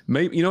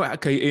 Maybe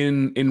okay.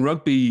 In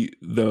rugby,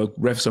 the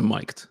refs are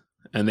mic'd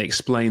and they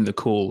explain the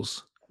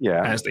calls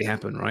as they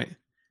happen, right?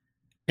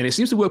 And it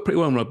seems to work pretty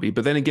well in rugby.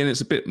 But then again,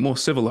 it's a bit more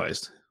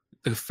civilized.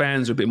 The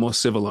fans are a bit more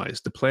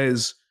civilized. The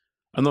players.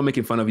 I'm not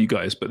making fun of you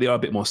guys, but they are a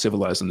bit more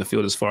civilized in the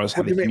field as far as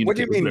how they communicate. What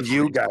do you mean,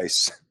 you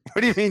guys?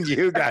 What do you mean,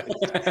 you guys?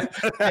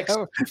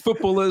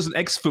 Ex-footballers and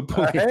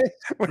ex-footballers. Hey?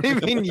 What do you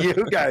mean,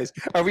 you guys?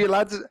 Are we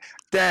allowed to?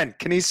 Dan,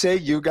 can he say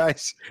you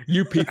guys?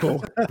 You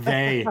people.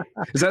 They.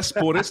 Is that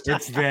sportist?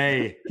 It's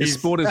they. It's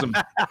sportism.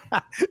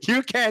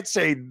 You can't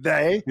say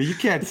they. You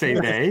can't say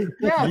they.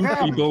 Yeah, you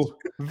them. people.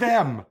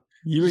 Them.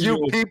 You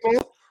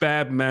people.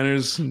 Bad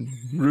manners and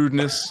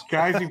rudeness.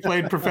 Guys who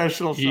played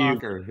professional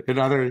soccer and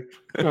other.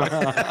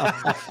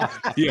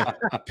 Yeah,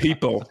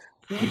 people.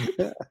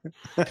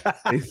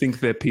 They think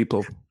they're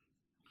people.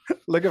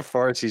 Look at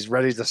Forrest. He's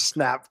ready to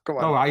snap. Come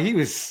on. Oh, he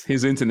was.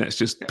 His internet's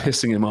just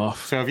pissing him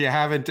off. So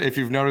if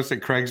you've noticed that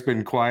Craig's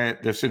been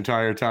quiet this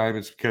entire time,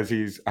 it's because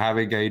he's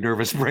having a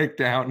nervous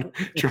breakdown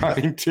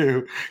trying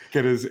to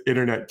get his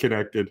internet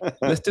connected.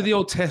 Let's do the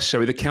old test,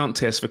 shall we? The count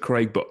test for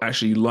Craig, but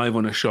actually live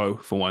on a show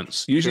for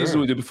once. Usually this is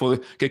what we do before.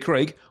 Okay,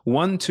 Craig.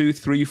 1, 2,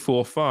 3,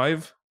 4,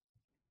 5.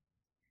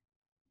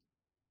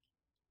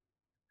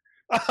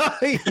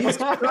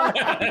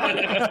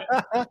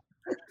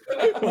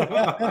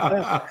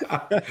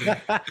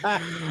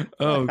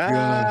 Oh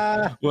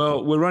god.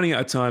 Well, we're running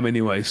out of time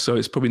anyway, so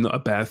it's probably not a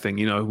bad thing.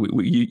 You know,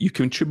 you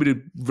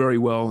contributed very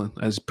well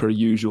as per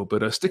usual,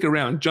 but stick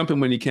around, jump in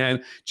when you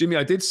can. Jimmy,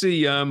 I did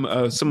see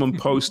someone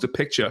post a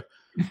picture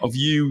of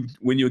you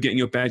when you were getting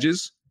your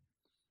badges.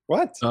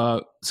 What?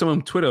 Someone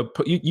on Twitter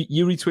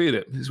you retweeted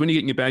it. It's when you're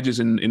getting your badges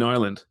in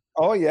Ireland.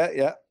 Oh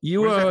yeah.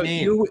 You were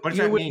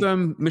with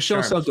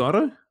Michelle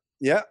Salgado?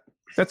 Yeah.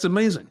 That's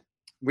amazing.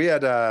 We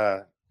had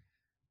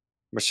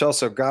Michelle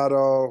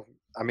Salgado,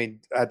 I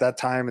mean, at that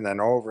time, and then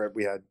over it,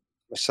 we had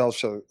Michelle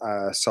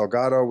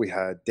Salgado, we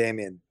had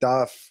Damien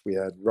Duff, we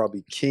had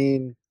Robbie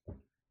Keane,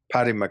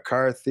 Paddy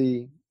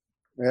McCarthy.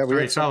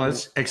 Yeah,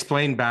 fellas,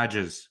 explain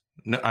badges.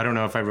 No, I don't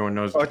know if everyone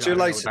knows. Oh, it's your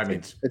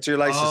licensing. It's your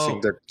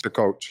licensing to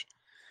coach.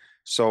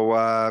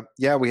 So,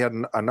 we had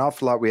an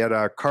awful lot. We had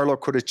Carlo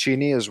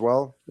Cudicini as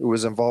well, who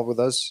was involved with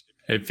us.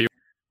 If you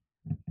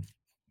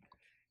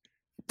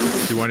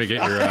want to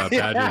get your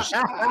badges.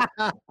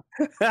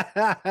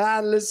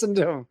 Listen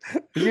to him.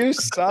 You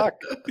suck.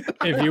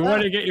 If you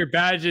want to get your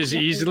badges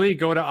easily,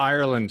 go to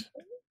Ireland.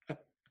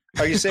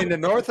 Are you saying the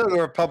North or the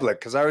Republic?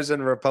 Because I was in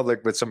the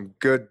Republic with some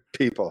good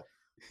people.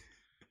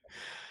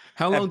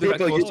 How long did that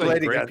cost?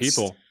 Played against?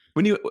 People.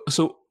 When you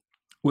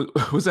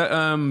was that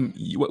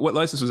what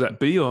license was that?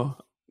 B or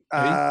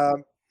A?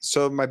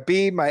 So my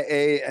B, my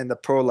A, and the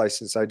pro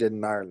license I did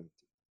in Ireland.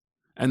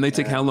 And they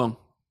take how long?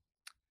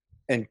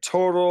 In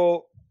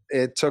total,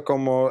 it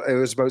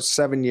was about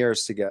 7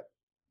 years to get.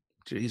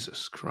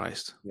 Jesus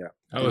Christ. Yeah.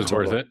 That was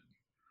worth it.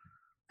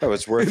 That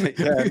was worth it.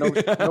 Yeah, no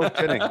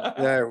kidding.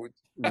 Yeah, it was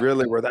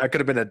really worth it. I could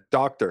have been a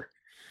doctor.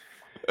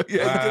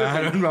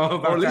 I don't know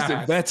about or at least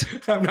a vet.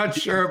 I'm not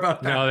sure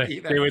about that. No,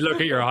 they would look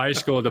at your high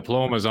school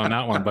diplomas on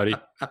that one, buddy.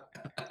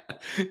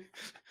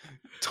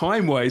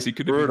 Time-wise, he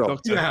could have been a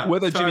doctor. Yeah,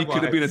 whether Jimmy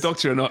could have been a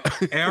doctor or not.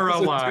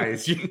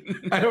 Era-wise,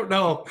 I don't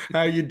know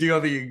how you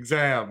deal the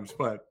exams,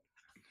 but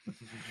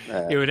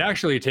it would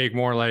actually take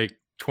more like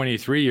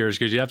 23 years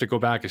because you have to go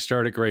back and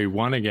start at grade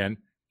 1 again.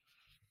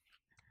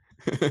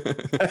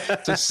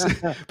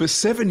 But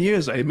 7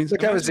 years, I mean,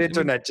 look how his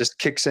internet just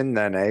kicks in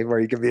then, where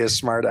you can be a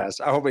smart ass.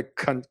 I hope it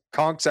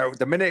conks out.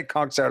 The minute it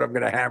conks out, I'm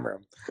going to hammer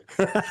him.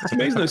 It's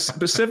amazing.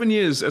 But 7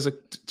 years as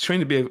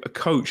trained to be a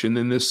coach, and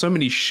then there's so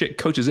many shit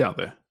coaches out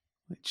there.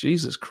 Like,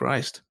 Jesus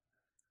Christ.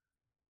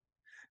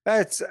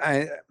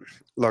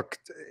 Look,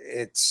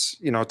 it's,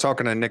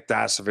 talking to Nick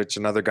Dasovich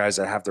and other guys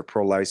that have their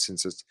pro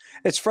licenses.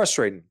 It's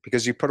frustrating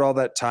because you put all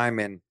that time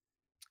in,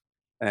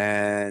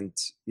 and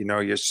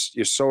you're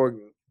so,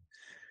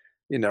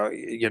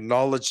 your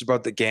knowledge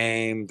about the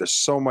game. There's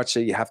so much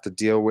that you have to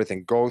deal with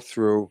and go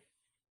through.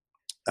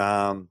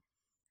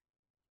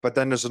 But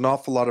then there's an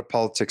awful lot of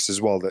politics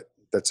as well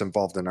that's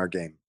involved in our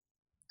game,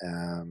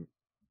 and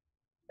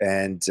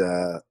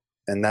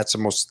that's the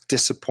most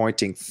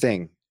disappointing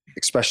thing,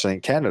 especially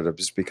in Canada,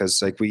 is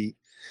because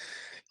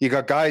you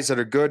got guys that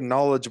are good and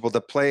knowledgeable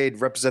that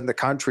played, represent the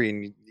country,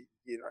 and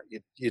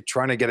you're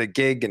trying to get a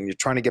gig and you're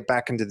trying to get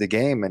back into the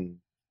game, and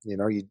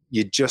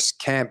you just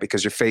can't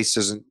because your face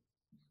doesn't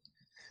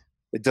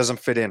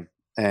fit in,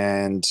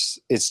 and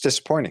it's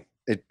disappointing.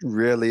 It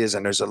really is.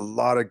 And there's a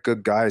lot of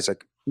good guys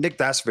like Nick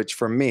Dasovich,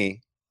 for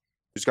me,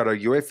 who's got a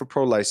UEFA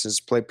pro license,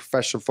 played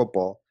professional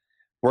football,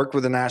 worked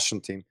with the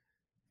national team.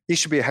 He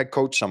should be a head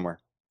coach somewhere,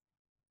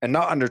 and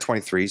not under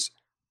 23s.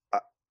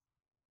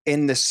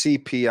 In the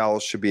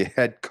CPL should be a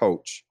head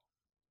coach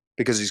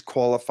because he's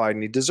qualified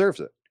and he deserves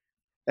it.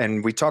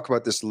 And we talk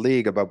about this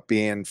league about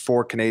being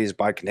for Canadians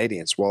by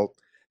Canadians. Well,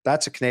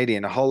 that's a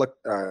Canadian, a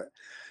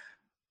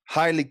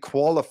highly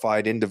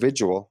qualified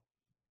individual.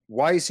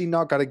 Why has he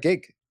not got a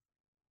gig?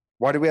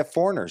 Why do we have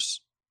foreigners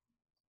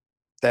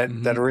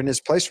that are in his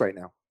place right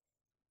now?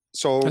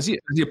 So has he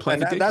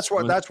applied for gigs?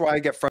 That's why I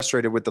get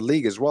frustrated with the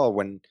league as well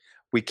when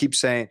we keep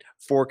saying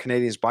for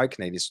Canadians by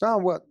Canadians.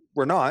 No,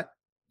 we're not.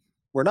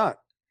 We're not.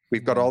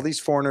 We've got all these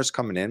foreigners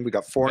coming in. We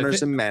got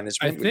foreigners in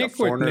management. I think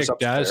with Nick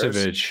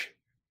Dasovich,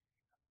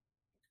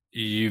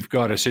 you've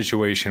got a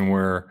situation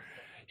where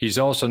he's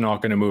also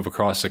not going to move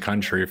across the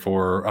country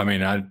for. I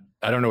mean, I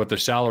don't know what the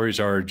salaries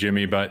are,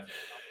 Jimmy, but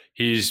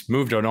he's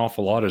moved an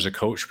awful lot as a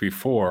coach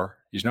before.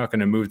 He's not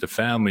going to move the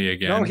family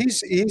again. No, he's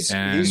he's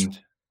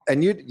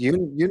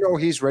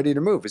ready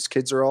to move. His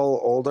kids are all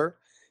older,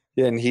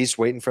 and he's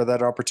waiting for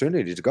that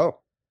opportunity to go,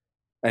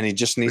 and he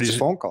just needs a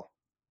phone call.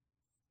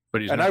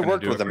 But I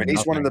worked with him, and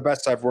he's one of the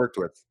best I've worked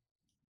with.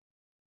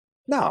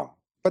 No,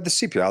 but the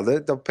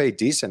CPL, they'll pay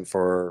decent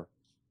for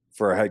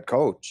a head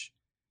coach.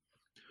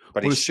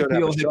 But he should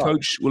have a head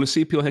coach. Will a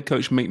CPL head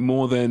coach make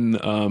more than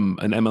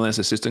an MLS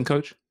assistant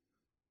coach?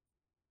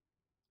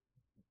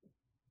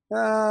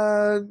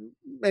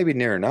 Maybe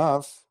near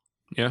enough.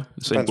 Yeah,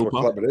 depends what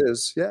club it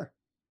is. Yeah.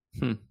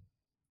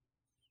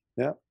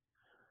 Yeah.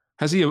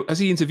 Has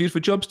he interviewed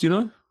for jobs? Do you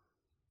know?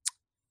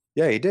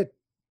 Yeah, he did.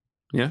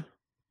 Yeah.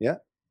 Yeah.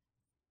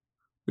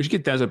 We should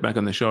get Dazza back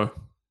on the show.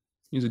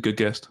 He's a good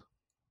guest.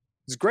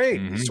 He's great.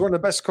 He's one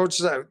of the best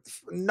coaches.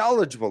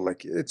 Knowledgeable.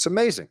 It's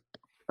amazing.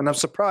 And I'm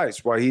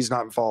surprised why he's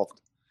not involved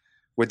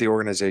with the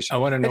organization. I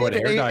want to know what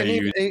hair dye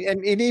you use.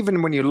 And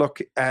even when you look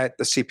at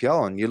the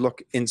CPL and you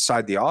look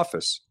inside the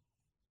office,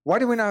 why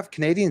do we not have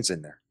Canadians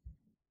in there?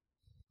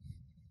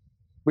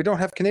 We don't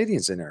have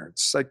Canadians in there.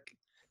 It's like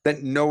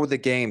that know the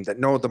game, that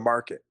know the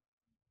market.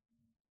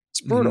 It's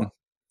brutal.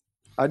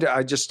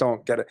 I just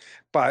don't get it.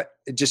 But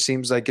it just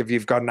seems like if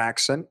you've got an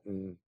accent,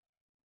 and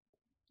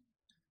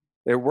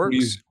it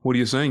works. What are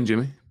you saying,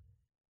 Jimmy?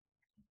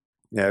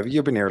 Yeah,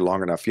 you've been here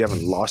long enough. You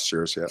haven't lost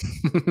yours yet.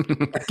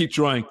 I keep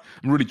trying.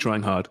 I'm really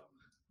trying hard,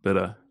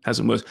 but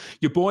hasn't worked.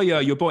 Your boy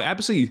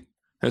Absi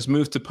has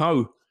moved to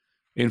Pau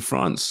in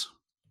France.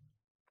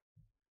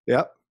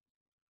 Yep.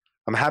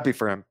 I'm happy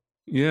for him.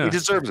 Yeah. He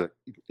deserves it.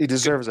 He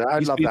deserves it. I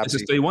love Absi.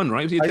 Since day one,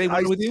 right? Was he day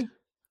one with you?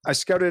 I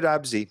scouted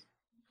Absi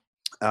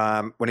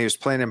when he was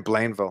playing in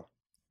Blainville.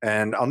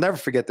 And I'll never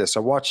forget this. I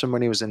watched him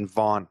when he was in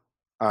Vaughan,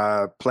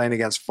 playing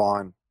against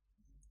Vaughan.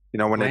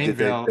 When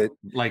Blainville, they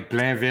like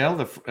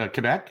Blainville,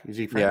 Quebec? Is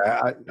he from?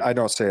 Yeah, I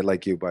don't say it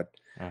like you, but.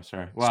 Oh,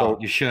 sorry. Well,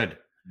 you should.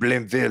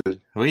 Blainville.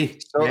 Oui,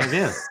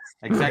 Blainville.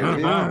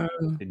 Exactly.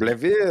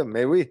 Blainville,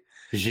 mais oui.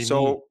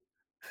 So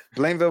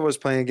Blainville was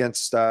playing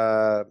against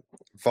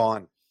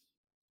Vaughan.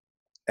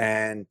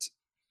 And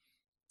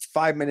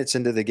 5 minutes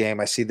into the game,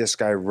 I see this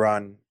guy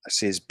run. I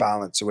see his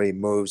balance, the way he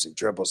moves and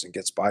dribbles and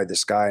gets by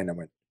this guy.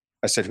 And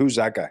I said, who's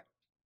that guy?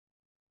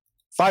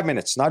 5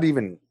 minutes, not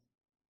even.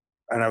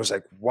 And I was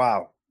like,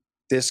 wow,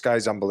 this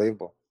guy's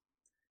unbelievable.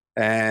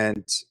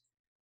 And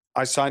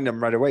I signed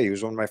him right away. He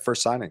was one of my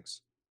first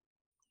signings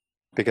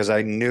because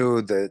I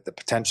knew the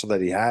potential that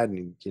he had.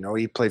 And,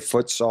 he played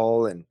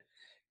futsal and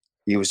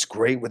he was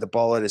great with the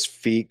ball at his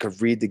feet,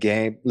 could read the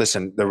game.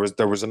 Listen, there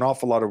was an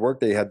awful lot of work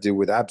they had to do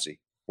with Absi,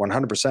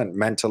 100%,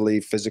 mentally,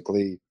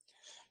 physically,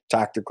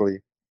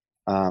 tactically.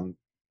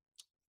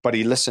 But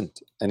he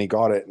listened and he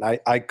got it. And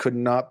I could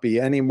not be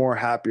any more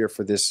happier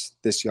for this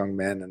young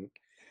man.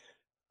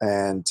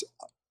 And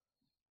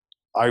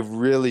I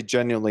really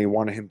genuinely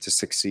wanted him to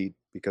succeed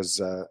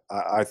because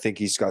I think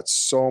he's got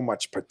so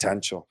much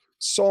potential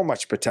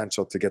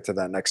to get to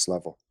that next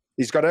level.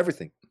 He's got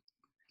everything.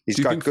 He's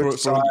got good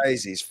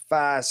size. He's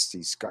fast.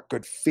 He's got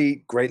good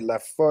feet, great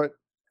left foot,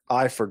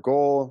 eye for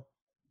goal.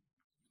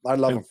 I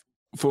love him.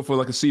 For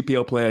like a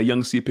CPL player, a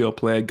young CPL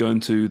player going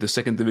to the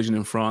second division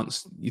in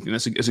France, you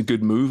think that's a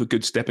good move, a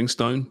good stepping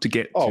stone to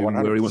get to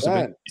 100%. where he wants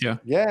to be?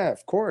 Yeah,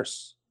 of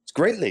course. It's a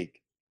great league.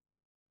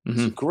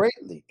 It's a great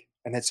league,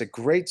 and it's a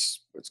great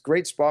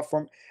spot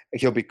for him.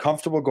 He'll be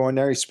comfortable going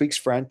there. He speaks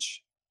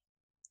French.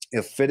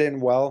 He'll fit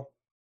in well,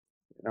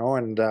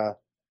 and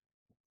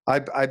I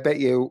bet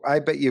you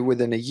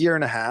within a year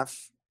and a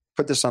half,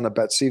 put this on a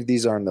bet. See if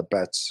these are in the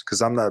bets,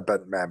 because I'm not a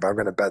betting man, but I'm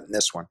going to bet in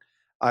this one.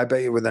 I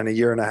bet you within a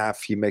year and a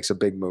half, he makes a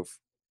big move.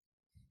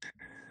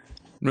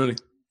 Really?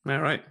 All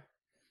right.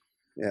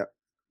 Yeah.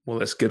 Well,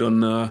 let's get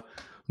on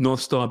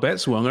North Star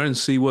Bets, Wonger, and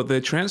see what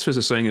their transfers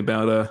are saying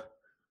about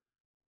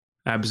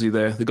Absy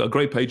there. They've got a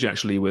great page,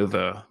 actually, with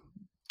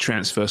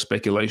transfer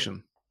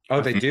speculation.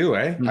 Oh, they do,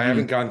 eh? I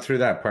haven't gone through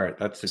that part.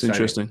 That's exciting.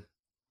 Interesting.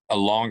 A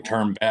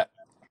long-term bet.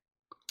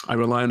 I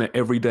rely on it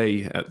every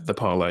day at the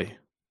parlay.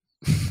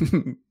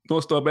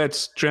 North Star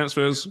Bets,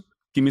 transfers,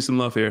 give me some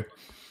love here.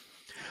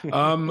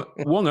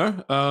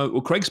 Wonger,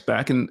 well, Craig's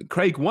back, and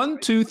Craig, 1,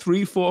 2,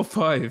 3, 4,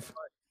 5.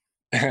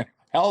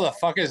 Hell, the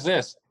fuck is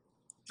this?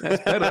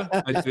 That's better.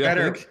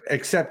 Better,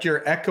 except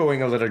you're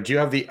echoing a little. Do you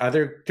have the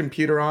other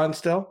computer on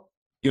still?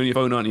 You're on your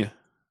phone, aren't you?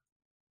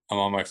 I'm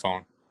on my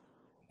phone.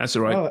 That's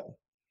all right. Oh,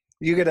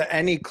 you get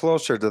any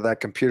closer to that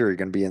computer, you're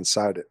going to be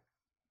inside it.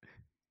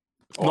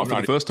 Not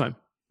for the first time.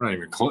 Not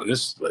even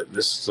close.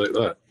 This is like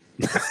that.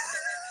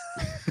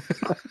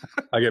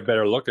 I get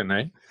better looking,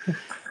 eh?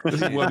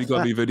 This is why we got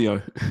to be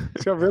video.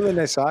 It's got really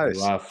nice eyes.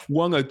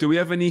 Wonger, do we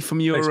have any from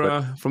your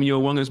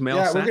Wonger's mail?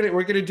 Yeah, sack?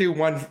 we're gonna do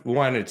one.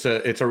 It's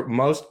a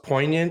most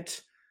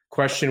poignant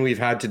question we've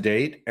had to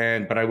date,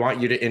 but I want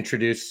you to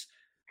introduce.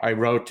 I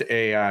wrote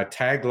a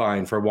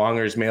tagline for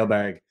Wonger's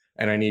mailbag,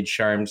 and I need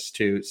Sharms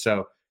to.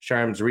 So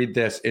Sharms, read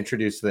this.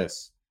 Introduce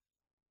this.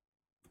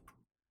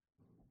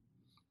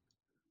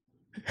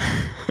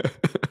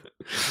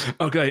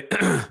 Okay.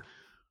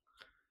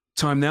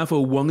 Time now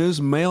for Wonger's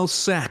mail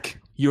sack.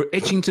 You're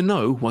itching to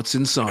know what's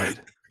inside.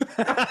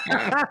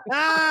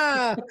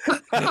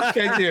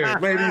 Thank you,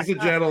 ladies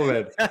and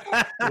gentlemen.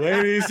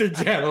 Ladies and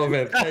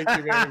gentlemen, thank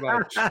you very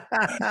much.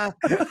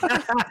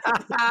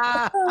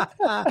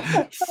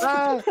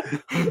 So,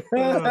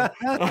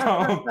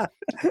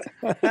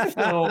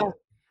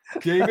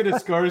 David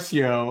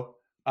Escarcio,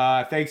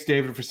 thanks,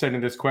 David, for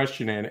sending this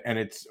question in, and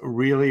it's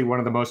really one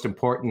of the most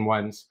important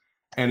ones.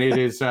 And it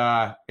is,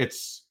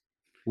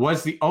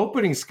 was the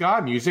opening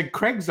ska music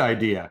Craig's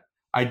idea?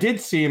 I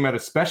did see him at a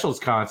specials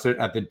concert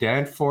at the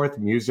Danforth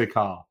Music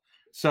Hall.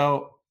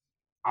 So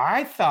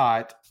I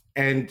thought,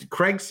 and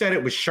Craig said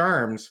it was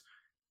Sharms,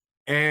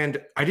 and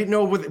I didn't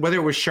know whether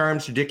it was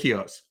Sharms or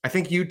Dickios. I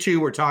think you two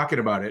were talking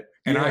about it,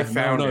 and I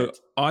found it.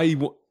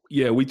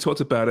 We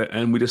talked about it,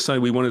 and we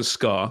decided we wanted a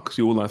ska, because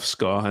we all love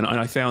ska, and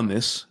I found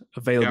this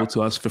available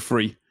to us for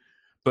free.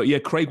 But yeah,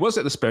 Craig was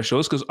at the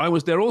specials because I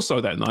was there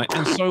also that night.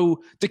 And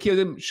so Dickie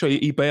didn't show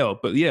you eBay.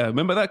 But yeah,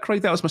 remember that,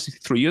 Craig? That was must be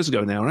 3 years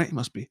ago now, right? It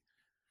must be.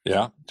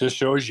 Yeah, just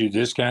shows you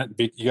just can't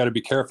be, you got to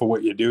be careful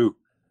what you do,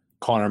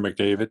 Connor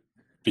McDavid.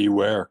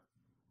 Beware.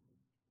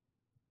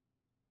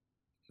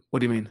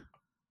 What do you mean?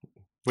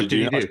 What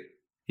did he do?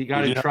 He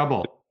got in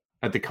trouble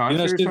at the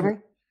concert or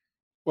something?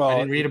 Well, I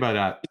didn't read about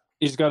that.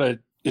 He's got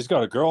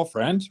a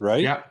girlfriend,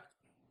 right? Yeah.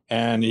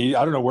 And I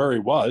don't know where he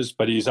was,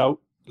 but he's out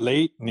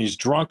late and he's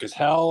drunk as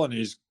hell and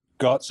he's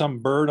got some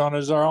bird on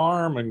his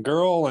arm and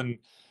girl and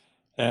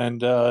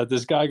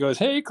this guy goes,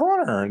 "Hey,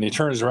 Connor," and he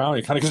turns around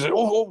and he kind of goes,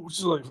 "Oh,"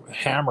 just like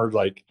hammered,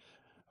 like,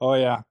 "Oh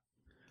yeah,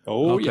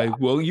 oh okay." yeah."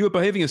 Well, you were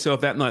behaving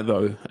yourself that night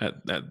though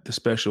at the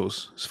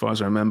specials, as far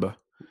as I remember.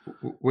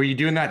 Were you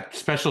doing that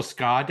special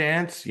ska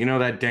dance? You know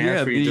that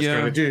dance where you just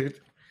kind of do?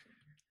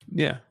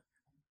 Yeah,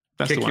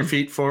 that's kick your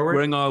feet forward,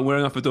 wearing our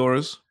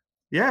fedoras.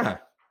 Yeah.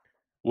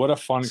 What a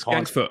fun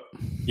concert!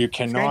 You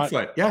cannot,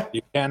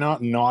 you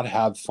cannot not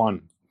have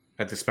fun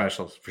at the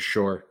specials for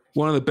sure.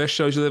 One of the best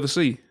shows you'll ever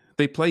see.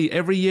 They play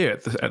every year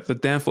at the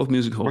Danforth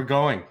Music Hall. We're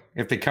going.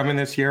 If they come in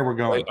this year, we're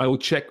going. I will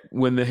check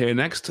when they're here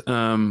next. They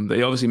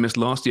obviously missed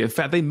last year. In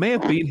fact, they may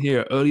have been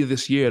here earlier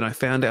this year, and I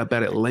found out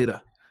about it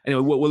later.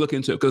 Anyway, we'll look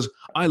into it because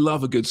I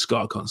love a good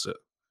ska concert.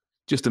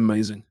 Just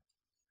amazing.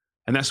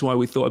 And that's why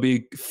we thought it'd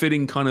be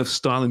fitting kind of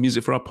style of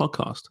music for our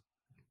podcast.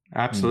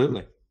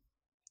 Absolutely.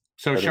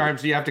 So,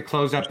 Sharms, you have to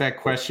close up that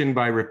question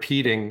by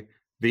repeating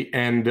the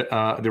end,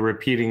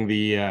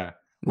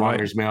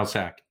 Wonger's mail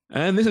sack.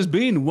 And this has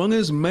been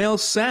Wonger's mail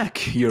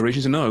sack. You're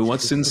reaching to know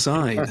what's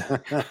inside.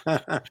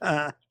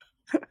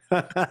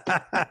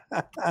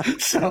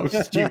 So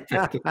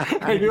stupid.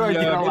 I knew I was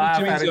going to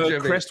laugh at it,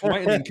 Jimmy. Crest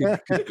Whitening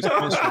could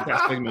sponsor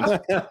that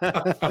segment.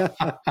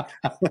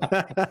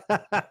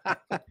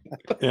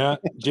 Yeah,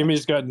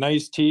 Jimmy's got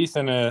nice teeth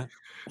and a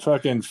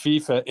fucking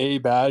FIFA A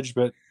badge,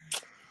 but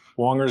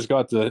Wonger's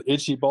got the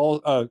itchy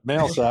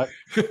mail sack.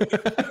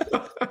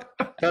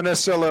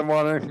 Penicillin,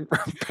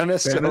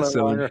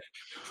 Wonger.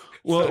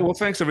 Well,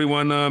 thanks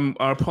everyone.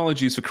 Our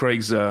apologies for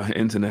Craig's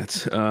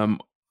internet. I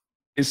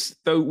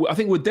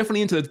think we're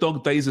definitely into the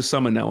dog days of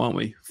summer now, aren't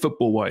we?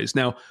 Football wise.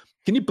 Now,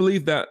 can you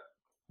believe that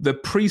the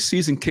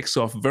preseason kicks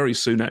off very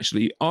soon?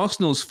 Actually,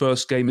 Arsenal's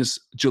first game is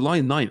July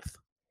 9th.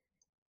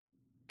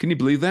 Can you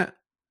believe that?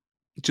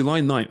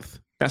 July 9th.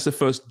 That's the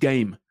first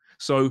game.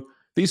 So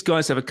these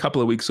guys have a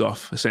couple of weeks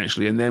off,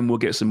 essentially, and then we'll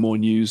get some more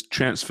news,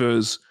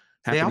 transfers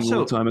happening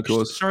all the time, of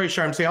course. Sorry,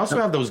 Sharms. They also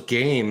have those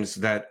games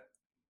that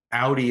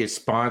Audi is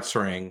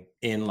sponsoring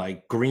in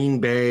like Green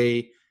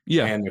Bay.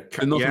 Yeah, and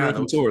the North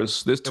American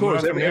tours. There's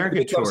tours. North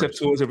American tours. Have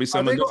tours every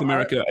summer. North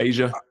America,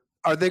 Asia.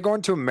 Are they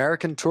going to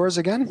American tours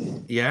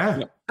again?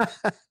 Yeah.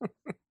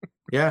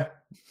 Yeah.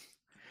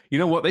 You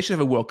know what? They should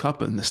have a World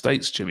Cup in the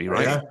States, Jimmy,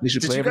 right? Yeah. They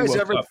should did play you every guys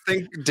World ever Cup.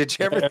 Did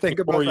you ever think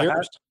about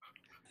that?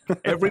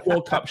 Every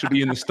World Cup should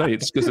be in the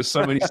States because there's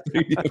so many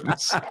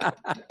stadiums.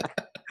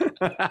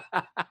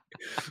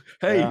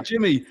 Hey,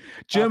 Jimmy,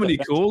 Germany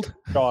called.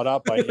 Caught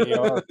up by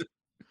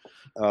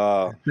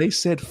ER. They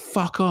said,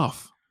 fuck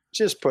off.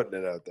 Just putting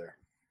it out there.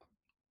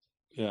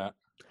 Yeah.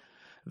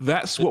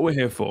 That's what we're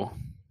here for.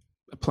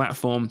 A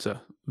platform to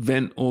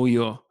vent all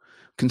your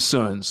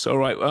concerns. All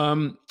right.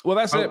 Well,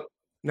 that's it.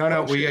 No.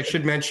 I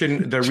should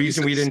mention the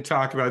reason we didn't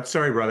talk about.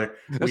 Sorry, brother.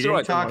 We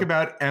didn't talk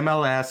about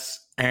MLS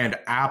and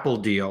Apple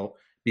deal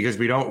because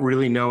we don't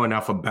really know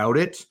enough about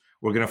it.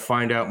 We're going to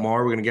find out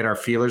more. We're going to get our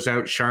feelers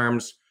out.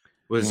 Sharms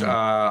was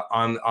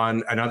on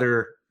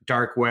another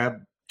dark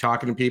web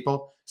talking to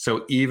people.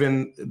 So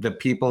even the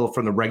people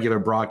from the regular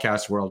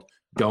broadcast world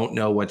don't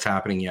know what's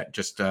happening yet.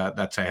 Just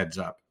that's a heads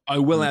up. I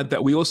will add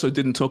that we also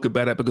didn't talk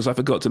about it because I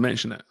forgot to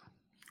mention it.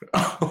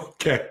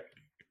 Okay.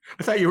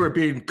 I thought you were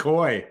being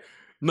coy.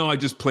 No, I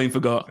just plain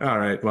forgot. All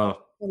right.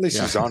 Well, at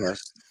least he's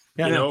honest.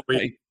 Yeah, you know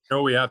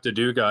what we have to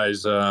do,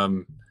 guys.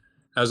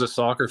 As a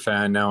soccer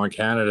fan now in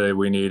Canada,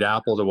 we need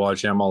Apple to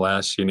watch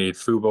MLS. You need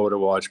Fubo to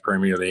watch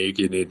Premier League.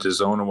 You need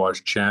DAZN to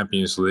watch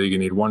Champions League. You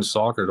need One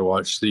Soccer to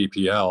watch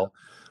CPL.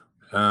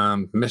 You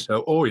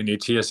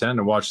need TSN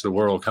to watch the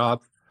World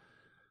Cup.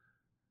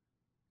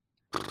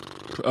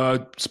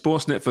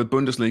 Sportsnet for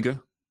Bundesliga.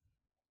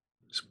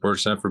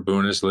 Sportsnet for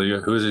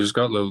Bundesliga. Who's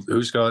got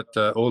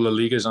all the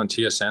ligas on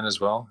TSN as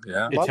well?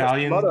 Yeah,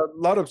 Italian.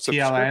 Lot of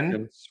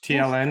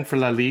TLN for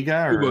La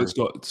Liga. Or it's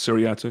got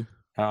Serie A too.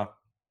 Oh,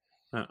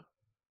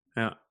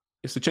 yeah.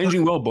 It's the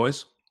changing world,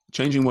 boys.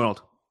 Changing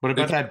world. What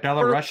about that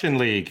Belarusian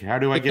league? How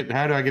do I get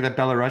that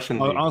Belarusian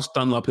league? I'll ask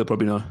Dunlop. He'll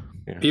probably know.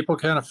 Yeah. People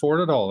can't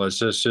afford it all. It's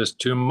just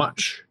too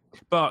much.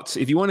 But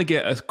if you want to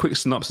get a quick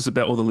synopsis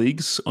about all the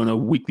leagues on a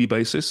weekly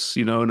basis,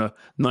 in a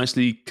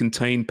nicely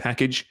contained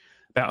package,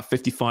 about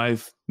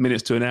 55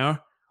 minutes to an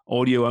hour,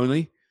 audio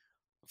only,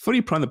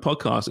 Footy Prime the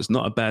podcast is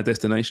not a bad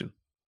destination.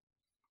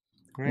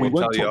 We'll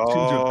tell you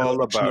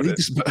all about it.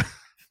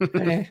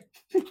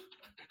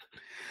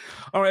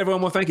 All right,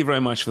 everyone. Well, thank you very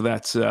much for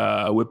that.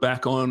 We're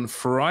back on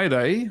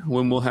Friday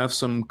when we'll have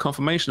some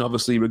confirmation,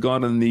 obviously,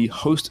 regarding the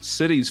host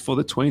cities for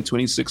the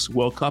 2026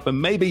 World Cup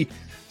and maybe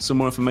some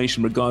more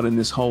information regarding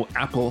this whole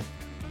Apple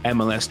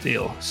MLS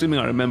deal, assuming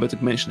I remember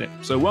to mention it.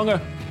 So,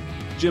 Wonga,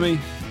 Jimmy,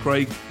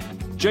 Craig,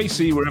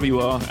 JC, wherever you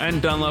are,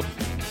 and Dunlop,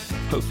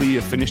 hopefully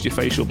you've finished your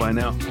facial by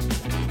now.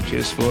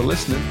 Cheers for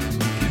listening.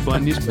 Keep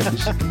buying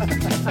newspapers.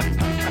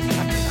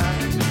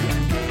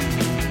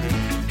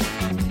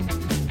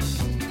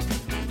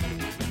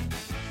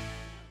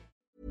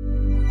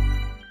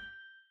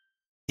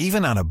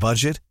 Even on a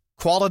budget,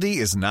 quality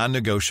is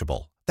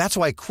non-negotiable. That's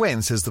why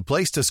Quince is the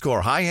place to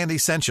score high-end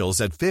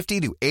essentials at 50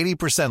 to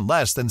 80%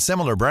 less than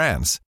similar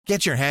brands.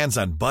 Get your hands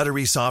on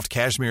buttery soft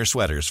cashmere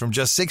sweaters from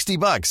just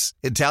 $60,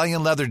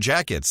 Italian leather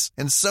jackets,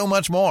 and so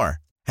much more.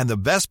 And the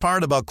best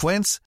part about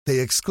Quince, they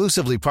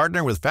exclusively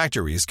partner with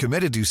factories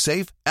committed to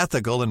safe,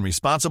 ethical, and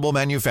responsible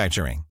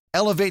manufacturing.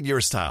 Elevate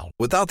your style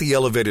without the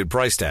elevated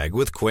price tag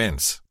with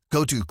Quince.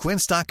 Go to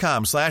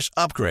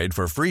quince.com/upgrade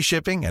for free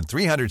shipping and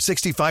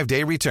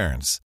 365-day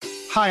returns.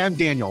 Hi, I'm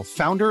Daniel,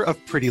 founder of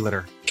Pretty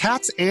Litter.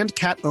 Cats and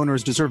cat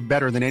owners deserve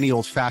better than any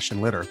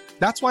old-fashioned litter.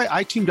 That's why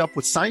I teamed up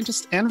with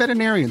scientists and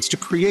veterinarians to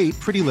create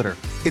Pretty Litter.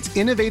 Its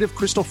innovative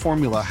crystal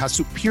formula has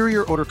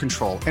superior odor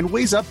control and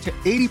weighs up to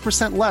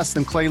 80% less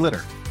than clay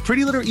litter.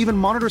 Pretty Litter even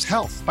monitors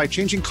health by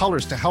changing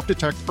colors to help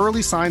detect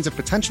early signs of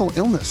potential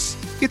illness.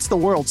 It's the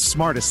world's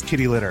smartest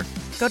kitty litter.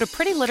 Go to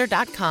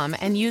prettylitter.com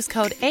and use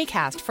code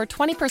ACAST for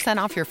 20%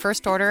 off your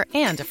first order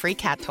and a free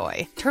cat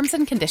toy. Terms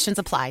and conditions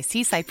apply.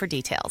 See site for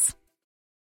details.